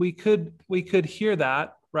mean, we could hear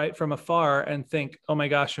that right from afar and think, oh my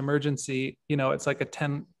gosh, emergency. It's like a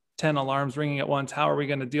 10 alarms ringing at once. How are we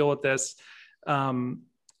going to deal with this?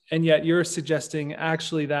 And yet you're suggesting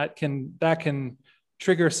actually that can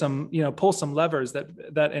trigger some, pull some levers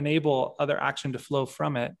that enable other action to flow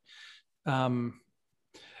from it.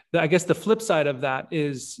 I guess the flip side of that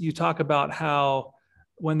is you talk about how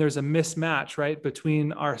when there's a mismatch, right,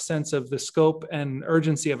 between our sense of the scope and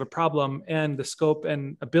urgency of a problem and the scope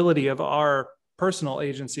and ability of our personal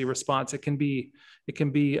agency response, it can be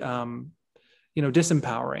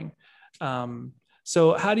disempowering.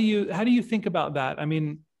 So how do you think about that? I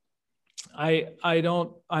mean,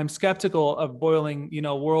 I'm skeptical of boiling,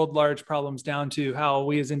 world large problems down to how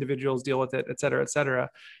we as individuals deal with it, et cetera, et cetera.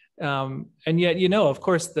 And yet, of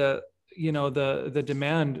course, the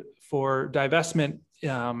demand for divestment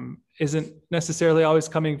isn't necessarily always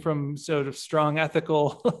coming from sort of strong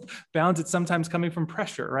ethical bounds. It's sometimes coming from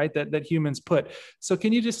pressure, right? That humans put. So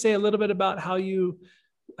can you just say a little bit about how do you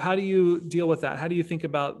deal with that? How do you think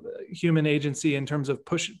about human agency in terms of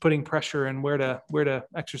putting pressure and where to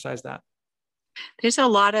exercise that? There's a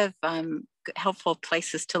lot of helpful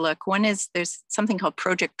places to look. One is there's something called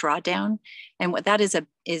Project Drawdown. And what that is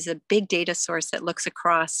a big data source that looks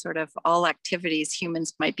across sort of all activities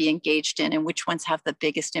humans might be engaged in and which ones have the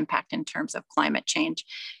biggest impact in terms of climate change.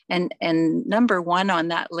 And number one on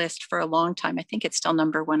that list for a long time, I think it's still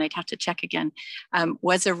number one, I'd have to check again,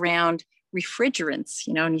 was around refrigerants,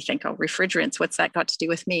 and you think, oh, refrigerants, what's that got to do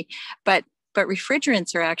with me? But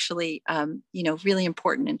refrigerants are actually, really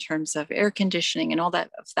important in terms of air conditioning and all that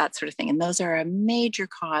sort of thing. And those are a major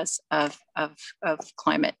cause of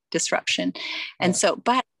climate disruption. And so,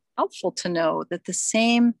 but helpful to know that the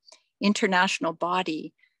same international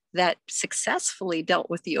body that successfully dealt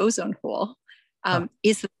with the ozone hole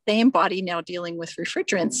is the same body now dealing with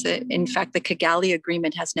refrigerants. In fact, the Kigali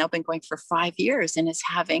Agreement has now been going for 5 years and is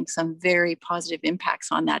having some very positive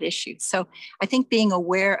impacts on that issue. So I think being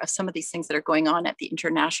aware of some of these things that are going on at the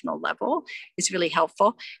international level is really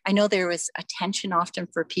helpful. I know there is a tension often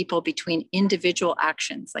for people between individual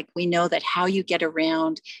actions. Like we know that how you get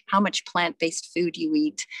around, how much plant-based food you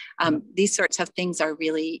eat, these sorts of things are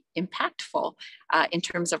really impactful in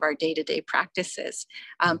terms of our day-to-day practices.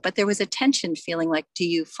 But there was a tension feeling like, do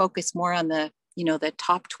you focus more on the, the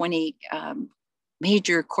top 20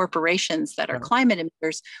 major corporations that are climate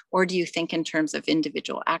emitters, or do you think in terms of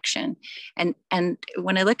individual action? And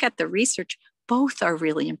when I look at the research, both are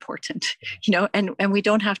really important, and we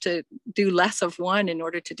don't have to do less of one in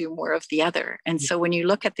order to do more of the other. And so when you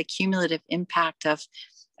look at the cumulative impact of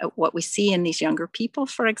what we see in these younger people,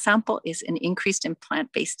 for example, is an increase in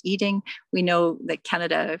plant-based eating. We know that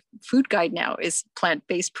Canada Food Guide now is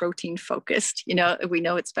plant-based protein focused. We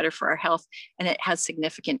know it's better for our health, and it has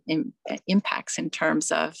significant impacts in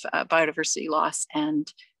terms of biodiversity loss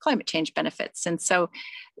and climate change benefits. And so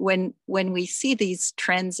when we see these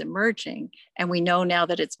trends emerging, and we know now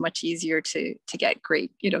that it's much easier to get great,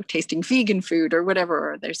 tasting vegan food or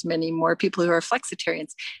whatever, or there's many more people who are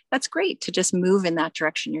flexitarians, that's great to just move in that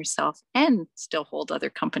direction yourself and still hold other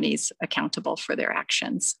companies accountable for their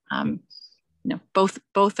actions.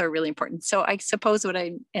 Both are really important. So I suppose what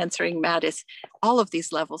I'm answering, Matt, is all of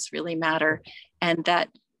these levels really matter, and that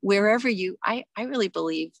wherever I really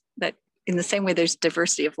believe that in the same way there's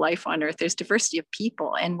diversity of life on Earth, there's diversity of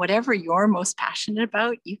people, and whatever you're most passionate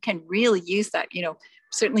about, you can really use that.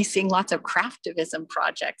 Certainly seeing lots of craftivism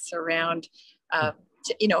projects around,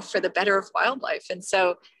 for the better of wildlife. And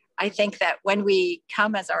so I think that when we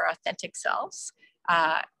come as our authentic selves,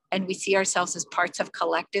 and we see ourselves as parts of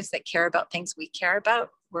collectives that care about things we care about,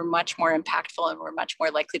 we're much more impactful, and we're much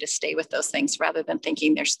more likely to stay with those things rather than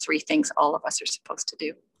thinking there's 3 things all of us are supposed to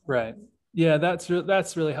do. Right. Yeah, that's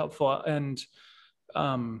really helpful. And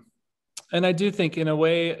I do think in a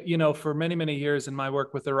way, for many, many years in my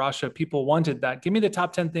work with the Rocha, people wanted that. Give me the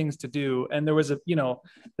top 10 things to do. And there was the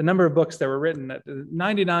number of books that were written,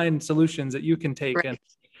 99 solutions that you can take. Right.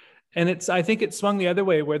 And I think it swung the other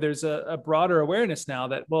way, where there's a broader awareness now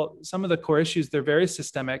that, well, some of the core issues, they're very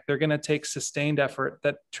systemic. They're going to take sustained effort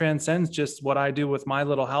that transcends just what I do with my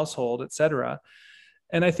little household, et cetera.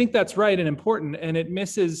 And I think that's right and important. And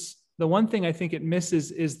the one thing I think it misses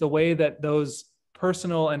is the way that those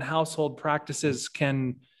personal and household practices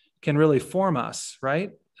can really form us,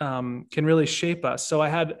 right? Can really shape us. So I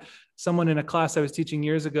had someone in a class I was teaching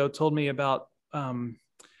years ago told me about,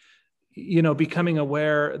 becoming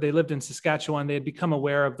aware. They lived in Saskatchewan. They had become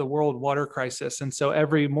aware of the world water crisis. And so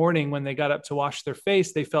every morning when they got up to wash their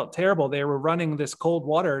face, they felt terrible. They were running this cold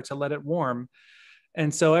water to let it warm.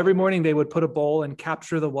 And so every morning they would put a bowl and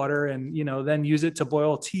capture the water and, then use it to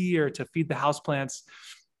boil tea or to feed the houseplants.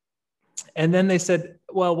 And then they said,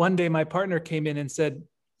 well, one day my partner came in and said,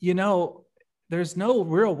 there's no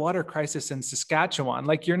real water crisis in Saskatchewan.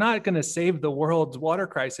 Like, you're not going to save the world's water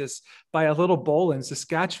crisis by a little bowl in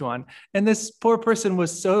Saskatchewan. And this poor person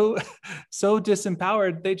was so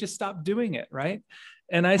disempowered, they just stopped doing it. Right.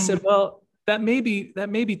 And I said, well, that may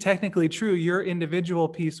be technically true. Your individual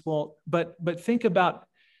piece won't, but think about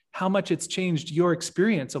how much it's changed your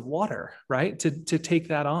experience of water, right? To take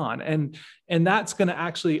that on. And that's going to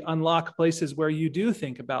actually unlock places where you do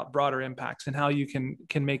think about broader impacts and how you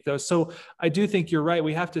can make those. So I do think you're right.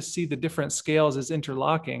 We have to see the different scales as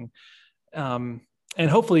interlocking, and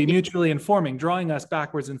hopefully mutually informing, drawing us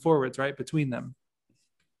backwards and forwards, right, between them.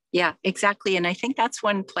 Yeah, exactly. And I think that's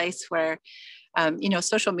one place where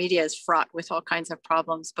social media is fraught with all kinds of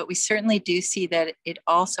problems, but we certainly do see that it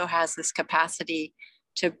also has this capacity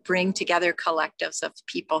to bring together collectives of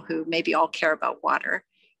people who maybe all care about water,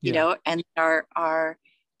 and are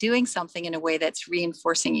doing something in a way that's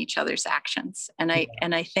reinforcing each other's actions. And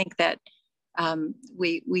I think that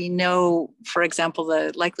we know, for example,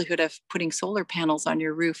 the likelihood of putting solar panels on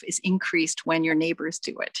your roof is increased when your neighbors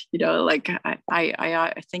do it. Like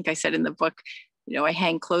I think I said in the book, I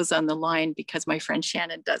hang clothes on the line because my friend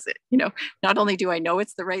Shannon does it. Not only do I know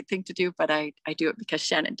it's the right thing to do, but I do it because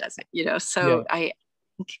Shannon does it. So yeah. I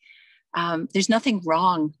think there's nothing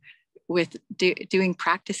wrong with doing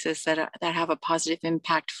practices that have a positive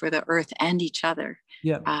impact for the earth and each other.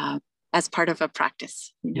 Yeah. As part of a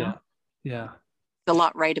practice. Yeah. There's a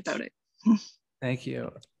lot right about it. Thank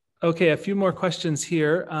you. Okay, a few more questions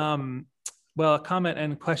here. Well, a comment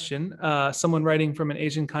and question. Someone writing from an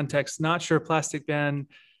Asian context, not sure plastic bans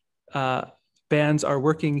are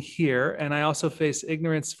working here. And I also face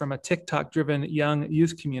ignorance from a TikTok-driven young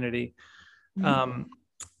youth community.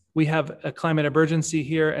 we have a climate emergency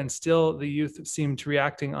here, and still the youth seem to be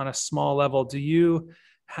reacting on a small level. Do you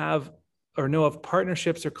have or know of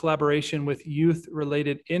partnerships or collaboration with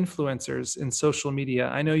youth-related influencers in social media?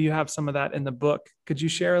 I know you have some of that in the book. Could you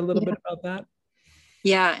share a little bit about that?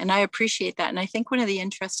 Yeah, and I appreciate that. And I think one of the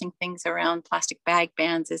interesting things around plastic bag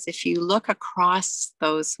bans is if you look across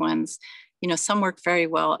those ones, some work very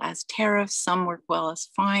well as tariffs, some work well as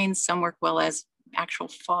fines, some work well as actual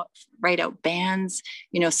right out bans,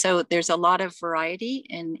 so there's a lot of variety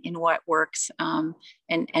in what works,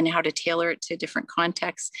 and how to tailor it to different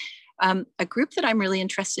contexts. A group that I'm really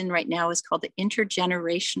interested in right now is called the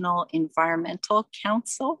Intergenerational Environmental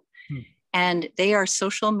Council. And they are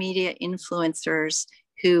social media influencers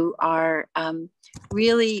who are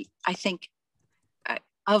really, I think,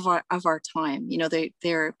 of our time.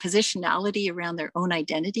 Their positionality around their own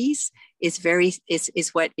identities is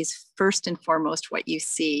what is first and foremost what you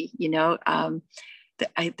see.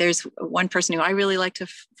 There's one person who I really like to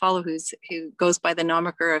follow who goes by the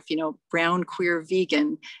moniker of brown queer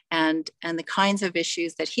vegan, and the kinds of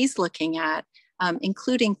issues that he's looking at.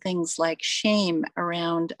 Including things like shame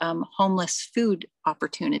around homeless food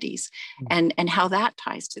opportunities, and how that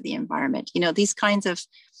ties to the environment. These kinds of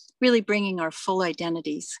really bringing our full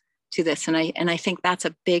identities to this, and I think that's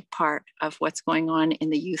a big part of what's going on in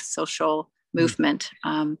the youth social movement.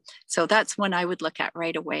 So that's one I would look at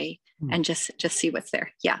right away and just see what's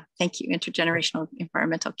there. Yeah, thank you, Intergenerational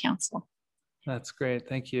Environmental Council. That's great,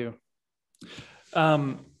 thank you.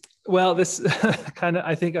 Well, this kind of,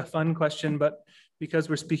 I think, a fun question, but because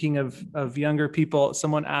we're speaking of younger people,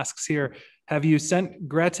 someone asks here, have you sent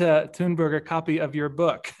Greta Thunberg a copy of your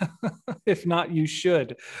book? If not, you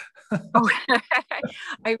should. Oh,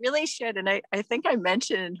 I really should. And I think I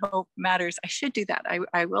mentioned in Hope Matters, I should do that.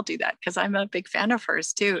 I will do that because I'm a big fan of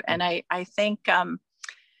hers too. And I think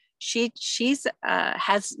she's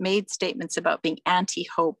has made statements about being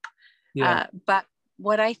anti-hope. Yeah. But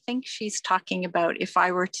what I think she's talking about, if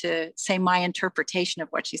I were to say my interpretation of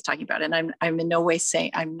what she's talking about, and I'm in no way saying,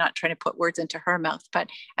 I'm not trying to put words into her mouth, but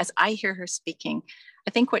as I hear her speaking, I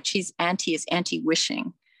think what she's is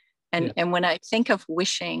anti-wishing. And when I think of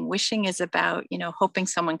wishing is about, hoping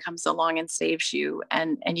someone comes along and saves you,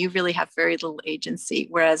 and you really have very little agency.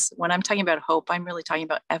 Whereas when I'm talking about hope, I'm really talking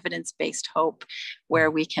about evidence-based hope, where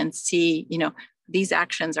we can see, these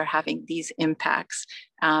actions are having these impacts.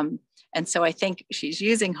 And so I think she's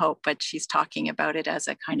using hope, but she's talking about it as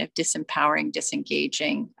a kind of disempowering,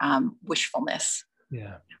 disengaging wishfulness.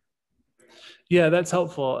 Yeah, that's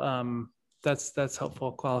helpful. That's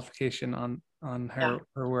helpful qualification on her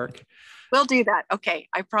work. We'll do that. Okay,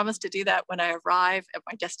 I promise to do that when I arrive at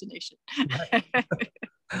my destination.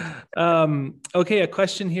 Okay, a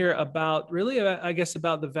question here about I guess,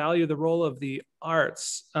 about the value, the role of the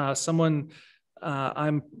arts.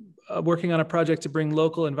 I'm working on a project to bring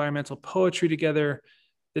local environmental poetry together,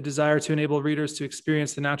 the desire to enable readers to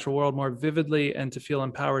experience the natural world more vividly and to feel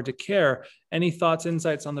empowered to care. Any thoughts,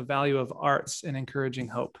 insights on the value of arts in encouraging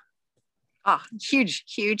hope?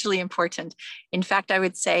 Hugely important. In fact, I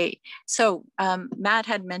would say, so Matt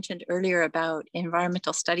had mentioned earlier about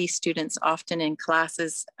environmental studies students often in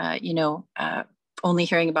classes, only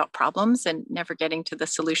hearing about problems and never getting to the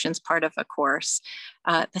solutions part of a course.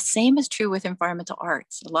 The same is true with environmental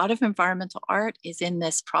arts. A lot of environmental art is in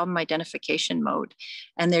this problem identification mode.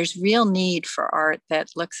 And there's real need for art that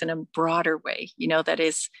looks in a broader way, that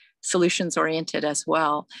is solutions oriented as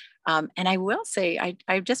well. And I will say,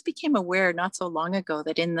 I just became aware not so long ago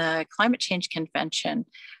that in the Climate Change Convention,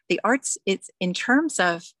 the arts, it's in terms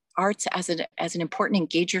of arts as an important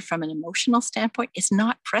engager from an emotional standpoint, is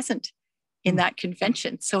not present in that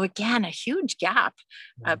convention. So again, a huge gap,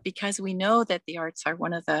 because we know that the arts are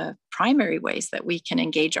one of the primary ways that we can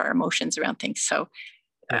engage our emotions around things. So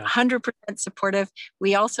 100% supportive.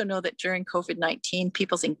 We also know that during COVID-19,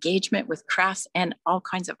 people's engagement with crafts and all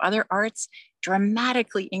kinds of other arts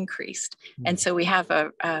dramatically increased. And so we have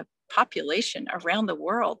a population around the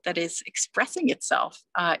world that is expressing itself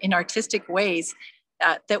in artistic ways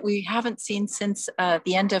that we haven't seen since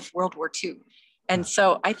the end of World War II. And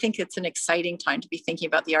so I think it's an exciting time to be thinking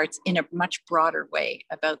about the arts in a much broader way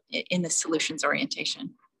in the solutions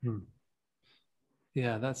orientation.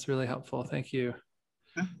 Yeah, that's really helpful. Thank you.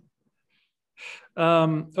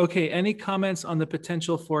 Okay, any comments on the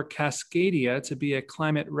potential for Cascadia to be a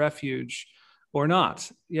climate refuge or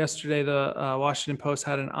not? Yesterday, the Washington Post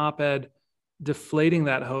had an op-ed deflating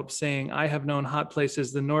that hope, saying, I have known hot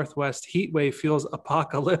places, the Northwest heat wave feels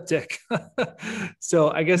apocalyptic.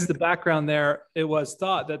 So I guess the background there, it was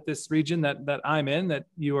thought that this region that I'm in, that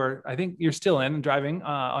you are, I think you're still in, driving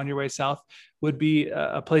on your way south, would be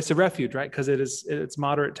a place of refuge, right? Because it's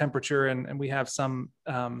moderate temperature and we have some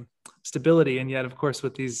stability. And yet, of course,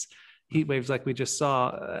 with these heat waves like we just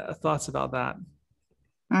saw, thoughts about that?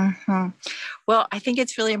 Mm-hmm. Well, I think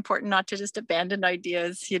it's really important not to just abandon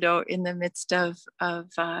ideas, in the midst of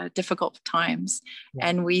difficult times. Yeah.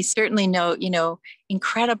 And we certainly know,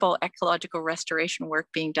 incredible ecological restoration work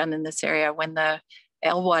being done in this area. When the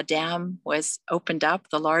Elwha Dam was opened up,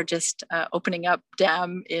 the largest opening up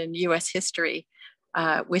dam in U.S. history,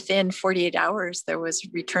 within 48 hours, there was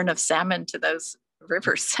return of salmon to those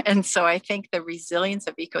rivers. And so I think the resilience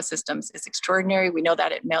of ecosystems is extraordinary. We know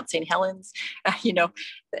that at Mount St. Helens,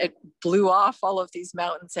 it blew off all of these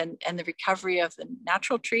mountains, and the recovery of the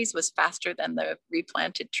natural trees was faster than the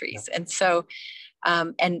replanted trees. And so,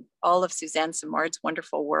 and all of Suzanne Simard's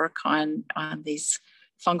wonderful work on these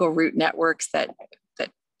fungal root networks that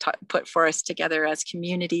put forests together as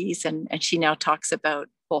communities. And she now talks about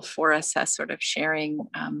whole forests as sort of sharing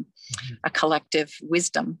a collective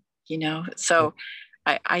wisdom. So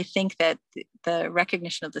I think that the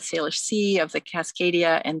recognition of the Salish Sea, of the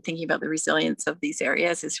Cascadia, and thinking about the resilience of these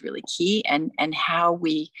areas is really key, and how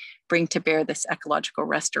we bring to bear this ecological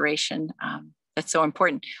restoration that's so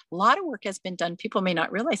important. A lot of work has been done. People may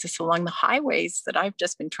not realize this, along the highways that I've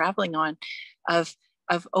just been traveling on, of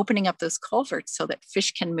opening up those culverts so that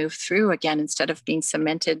fish can move through again instead of being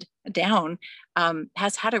cemented down,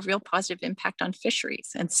 has had a real positive impact on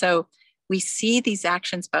fisheries. And so we see these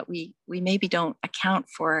actions, but we maybe don't account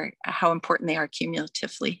for how important they are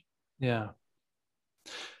cumulatively. Yeah,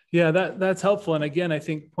 that's helpful. And again, I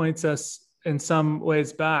think points us in some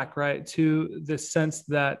ways back, right, to the sense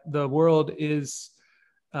that the world is,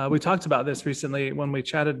 we talked about this recently when we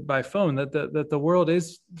chatted by phone, that the world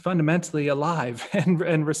is fundamentally alive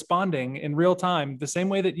and responding in real time, the same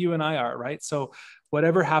way that you and I are, right? So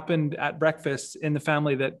whatever happened at breakfast in the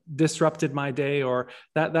family that disrupted my day, or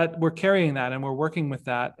that we're carrying that and we're working with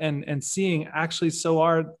that, and seeing actually, so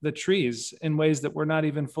are the trees in ways that we're not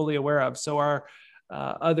even fully aware of. So are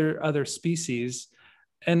other species,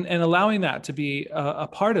 and allowing that to be a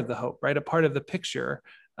part of the hope, right? A part of the picture,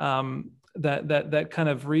 that kind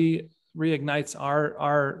of reignites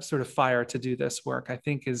our sort of fire to do this work, I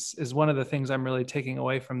think is one of the things I'm really taking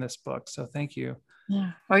away from this book. So thank you.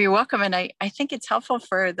 Yeah. Well, you're welcome. And I think it's helpful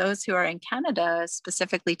for those who are in Canada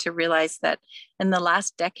specifically to realize that in the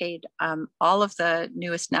last decade, all of the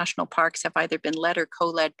newest national parks have either been led or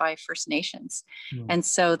co-led by First Nations. And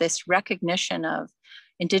so this recognition of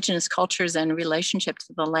Indigenous cultures and relationship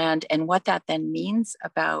to the land, and what that then means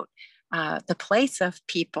about the place of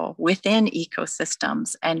people within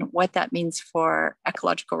ecosystems, and what that means for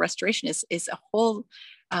ecological restoration is a whole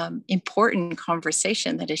important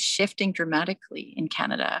conversation that is shifting dramatically in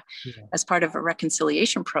Canada as part of a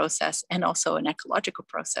reconciliation process and also an ecological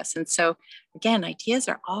process. And so again, ideas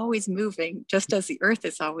are always moving, just as the earth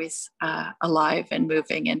is always alive and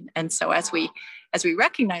moving. And so as we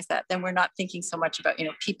recognize that, then we're not thinking so much about,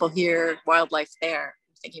 people here, wildlife there.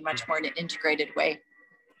 We're thinking much more in an integrated way.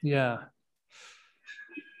 Yeah,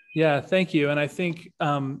 thank you. And I think,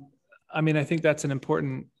 I think that's an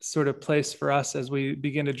important sort of place for us as we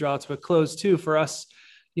begin to draw to a close too, for us,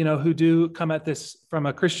 who do come at this from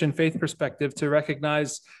a Christian faith perspective, to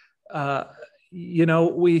recognize,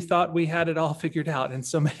 we thought we had it all figured out in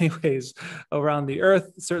so many ways around the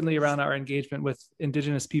earth, certainly around our engagement with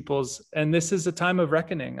Indigenous peoples. And this is a time of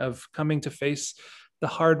reckoning, of coming to face the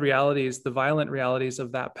hard realities, the violent realities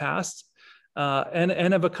of that past,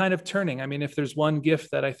 and of a kind of turning. I mean, if there's one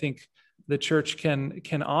gift that I think the church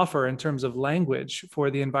can offer in terms of language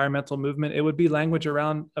for the environmental movement, it would be language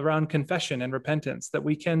around confession and repentance, that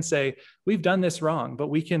we can say, we've done this wrong, but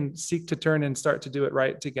we can seek to turn and start to do it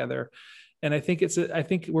right together. And I think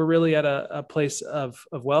we're really at a place of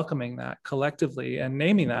welcoming that collectively, and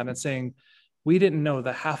naming that and saying, we didn't know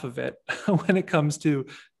the half of it when it comes to,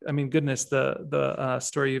 goodness, the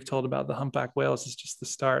story you've told about the humpback whales is just the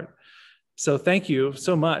start. So thank you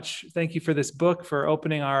so much. Thank you for this book, for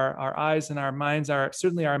opening our eyes and our minds,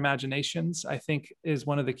 certainly our imaginations, I think is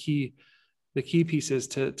one of the key pieces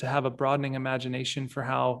to have a broadening imagination for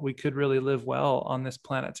how we could really live well on this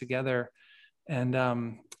planet together. And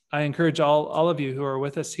I encourage all of you who are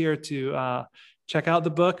with us here to check out the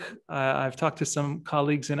book. I've talked to some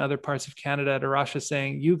colleagues in other parts of Canada at Rocha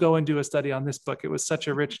saying, you go and do a study on this book. It was such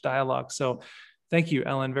a rich dialogue. So thank you,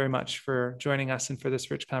 Elin, very much for joining us and for this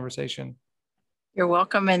rich conversation. You're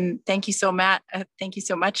welcome. And thank you so thank you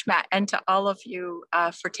so much, Matt. And to all of you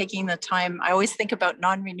for taking the time. I always think about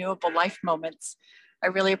non-renewable life moments. I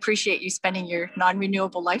really appreciate you spending your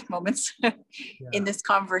non-renewable life moments in this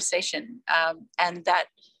conversation. And that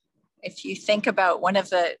if you think about, one of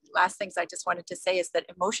the last things I just wanted to say is that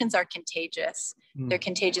emotions are contagious. They're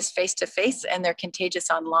contagious face to face and they're contagious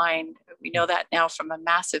online. We know that now from a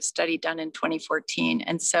massive study done in 2014.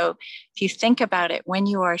 And so if you think about it, when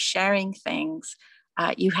you are sharing things,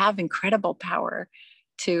 you have incredible power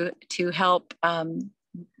to help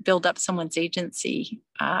build up someone's agency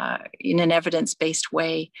in an evidence-based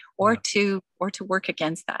way, or to work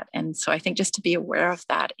against that. And so I think just to be aware of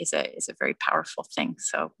that is a very powerful thing.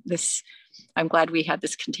 So I'm glad we had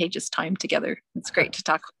this contagious time together. It's great to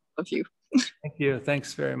talk with you. Thank you.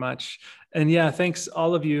 Thanks very much. And yeah, thanks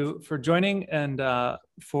all of you for joining and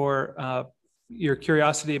for your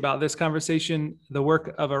curiosity about this conversation. The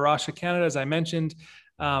work of Rocha Canada, as I mentioned,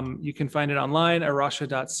 you can find it online,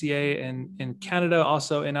 rocha.ca in Canada,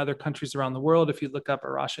 also in other countries around the world. If you look up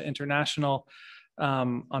Rocha International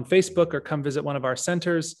on Facebook or come visit one of our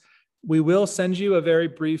centers, we will send you a very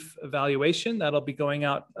brief evaluation that'll be going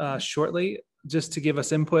out shortly, just to give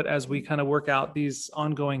us input as we kind of work out these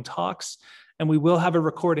ongoing talks. And we will have a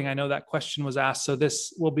recording. I know that question was asked, so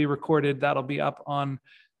this will be recorded. That'll be up on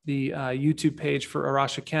the YouTube page for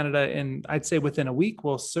Rocha Canada. And I'd say within a week,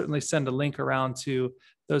 we'll certainly send a link around to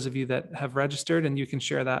those of you that have registered, and you can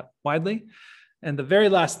share that widely. And the very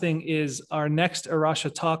last thing is our next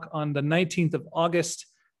Rocha talk on the 19th of August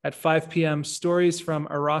at 5 p.m. Stories from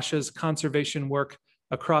Rocha's conservation work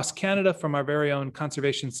across Canada from our very own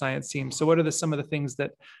conservation science team. So what are some of the things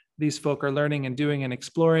that these folk are learning and doing and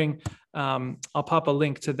exploring? I'll pop a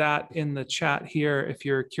link to that in the chat here. If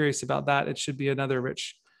you're curious about that, it should be another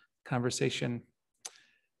rich conversation.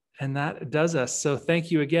 And that does us. So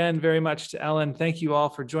thank you again very much to Elin. Thank you all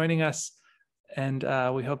for joining us. And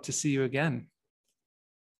we hope to see you again.